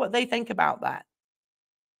wanting to know what they think about that.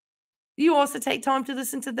 You also take time to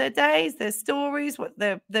listen to their days, their stories, what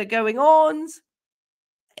they're going on.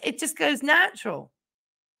 It just goes natural.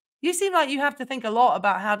 You seem like you have to think a lot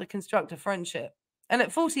about how to construct a friendship. And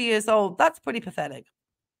at 40 years old, that's pretty pathetic.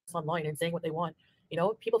 Online and saying what they want. You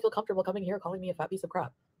know, people feel comfortable coming here calling me a fat piece of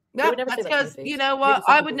crap. Yeah, that's because, you know what,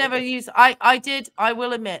 I would never use, I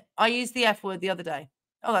will admit, I used the F word the other day.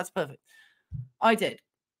 Oh, that's perfect. I did.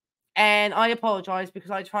 And I apologize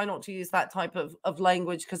because I try not to use that type of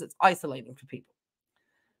language because it's isolating for people.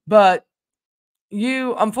 But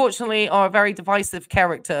you, unfortunately, are a very divisive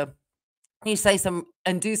character. You say some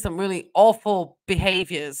and do some really awful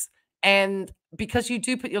behaviors. And because you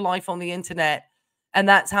do put your life on the internet and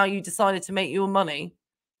that's how you decided to make your money,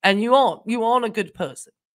 and you aren't a good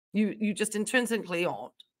person. You just intrinsically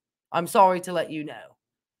aren't. I'm sorry to let you know.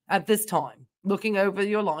 At this time, looking over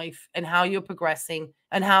your life and how you're progressing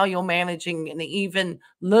and how you're managing and even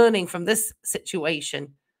learning from this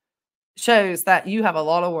situation shows that you have a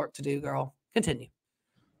lot of work to do, girl. Continue.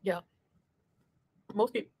 Yeah.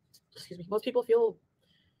 Most people feel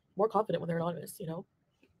more confident when they're anonymous, you know?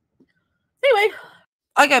 Anyway.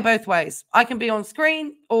 I go both ways. I can be on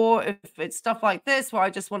screen, or if it's stuff like this where I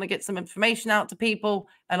just want to get some information out to people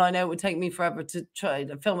and I know it would take me forever to try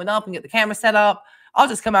to film it up and get the camera set up, I'll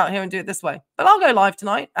just come out here and do it this way. But I'll go live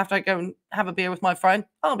tonight after I go and have a beer with my friend.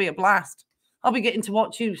 That'll be a blast. I'll be getting to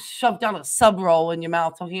watch you shove down a sub roll in your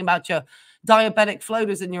mouth, talking about your diabetic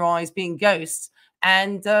floaters in your eyes being ghosts.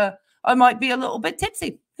 And I might be a little bit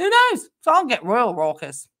tipsy. Who knows? So I'll get royal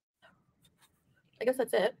raucous. I guess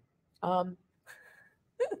that's it.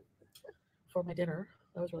 For my dinner.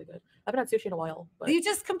 That was really good. I haven't had sushi in a while. But you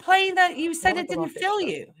just complained that you said it didn't fill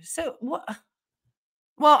you. So what?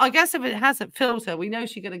 Well, I guess if it hasn't filled her, we know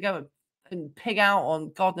she's going to go and pig out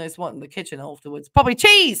on God knows what in the kitchen afterwards. Probably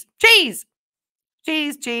cheese.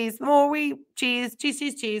 More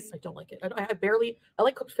cheese. I don't like it. I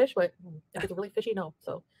like cooked fish, but if it's really fishy, no.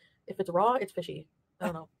 So if it's raw, it's fishy. I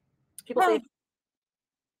don't know. People say,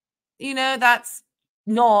 you know, that's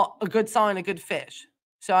not a good sign of good fish.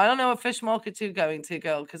 So I don't know what fish market you're going to,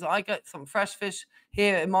 girl, because I got some fresh fish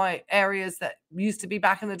here in my areas that used to be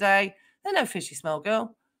back in the day. They're no fishy smell,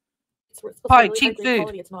 girl. It's probably really cheap food.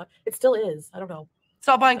 Quality. It's not. It still is. I don't know.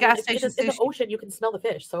 Stop buying gas stations. In the ocean, you can smell the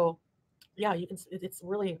fish. So yeah, you can. It's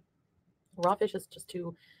really raw fish is just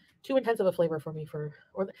too intense of a flavor for me.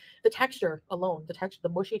 Or the texture alone, the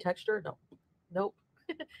mushy texture. Nope.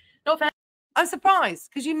 No offense. I'm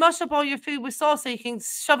surprised because you mush up all your food with sauce so you can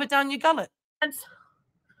shove it down your gullet.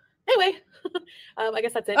 Anyway, I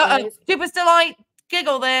guess that's it. Stupid delight.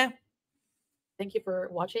 Giggle there. Thank you for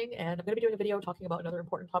watching, and I'm going to be doing a video talking about another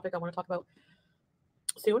important topic I want to talk about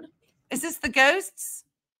soon. Is this the ghosts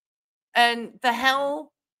and the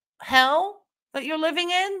hell that you're living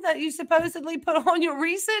in that you supposedly put on your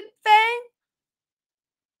recent thing?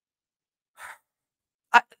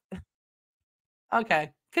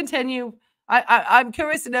 Okay, continue. I'm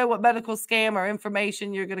curious to know what medical scam or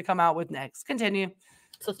information you're going to come out with next. Continue.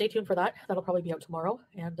 So stay tuned for that. That'll probably be out tomorrow.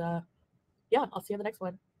 And yeah, I'll see you in the next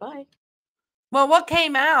one. Bye. Well, what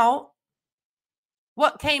came out?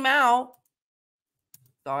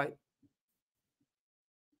 Sorry.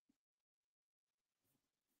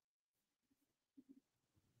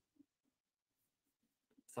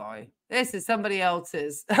 Sorry. This is somebody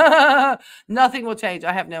else's. Nothing will change.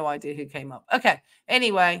 I have no idea who came up. Okay.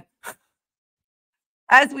 Anyway,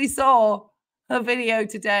 as we saw, her video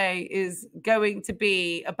today is going to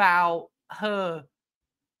be about her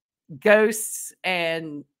ghosts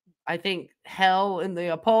and I think hell in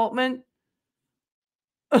the apartment.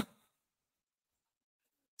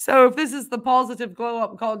 So if this is the positive glow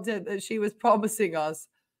up content that she was promising us,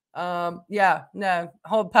 yeah, no,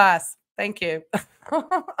 hold pass. Thank you.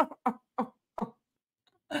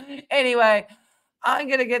 Anyway, I'm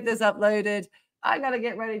going to get this uploaded. I got to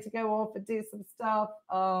get ready to go off and do some stuff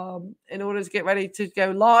in order to get ready to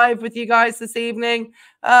go live with you guys this evening.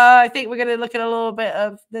 I think we're going to look at a little bit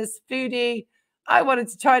of this foodie. I wanted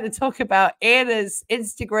to try to talk about Anna's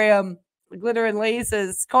Instagram glitter and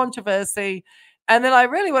laces controversy. And then I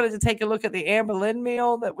really wanted to take a look at the Amber Lynn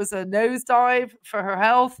meal that was a nosedive for her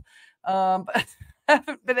health. But I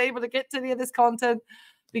haven't been able to get to any of this content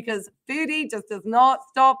because foodie just does not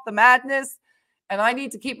stop the madness. And I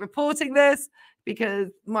need to keep reporting this because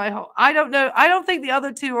I don't know. I don't think the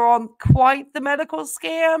other two are on quite the medical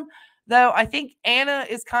scam, though. I think Anna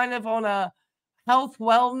is kind of on a health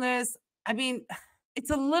wellness. I mean, it's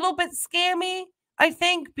a little bit scammy, I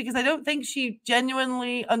think, because I don't think she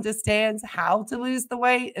genuinely understands how to lose the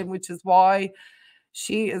weight, and which is why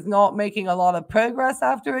she is not making a lot of progress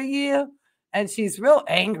after a year. And she's real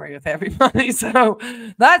angry with everybody. So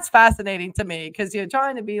that's fascinating to me because you're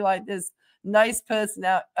trying to be like this nice person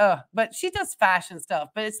out. But she does fashion stuff.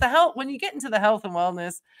 But it's the health. When you get into the health and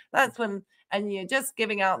wellness, that's when, and you're just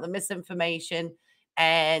giving out the misinformation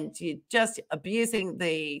and you're just abusing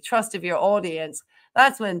the trust of your audience.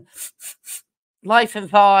 That's when Life and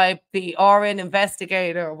Vibe, the RN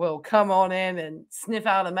investigator, will come on in and sniff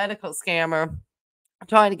out a medical scammer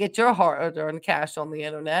trying to get your hard-earned cash on the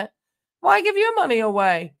internet. Why give your money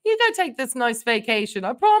away? You go take this nice vacation.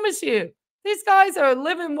 I promise you. These guys are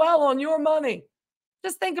living well on your money.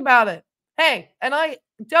 Just think about it. Hey, and I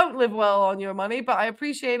don't live well on your money, but I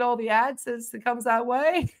appreciate all the ads as it comes that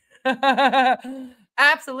way.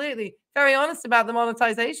 Absolutely. Very honest about the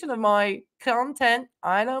monetization of my content.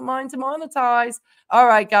 I don't mind to monetize. All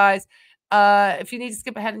right, guys. If you need to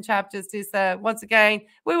skip ahead in chapters, do so. Once again,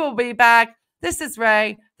 we will be back. This is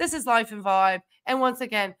Ray. This is Life and Vibe. And once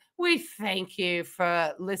again, we thank you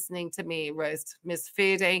for listening to me roast Miss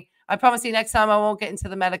Foodie. I promise you next time I won't get into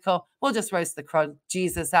the medical. We'll just roast the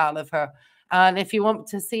Jesus out of her. And if you want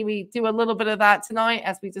to see me do a little bit of that tonight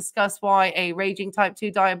as we discuss why a raging type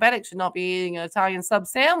 2 diabetic should not be eating an Italian sub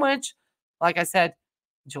sandwich, like I said,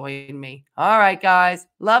 join me. All right, guys.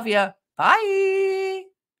 Love you. Bye.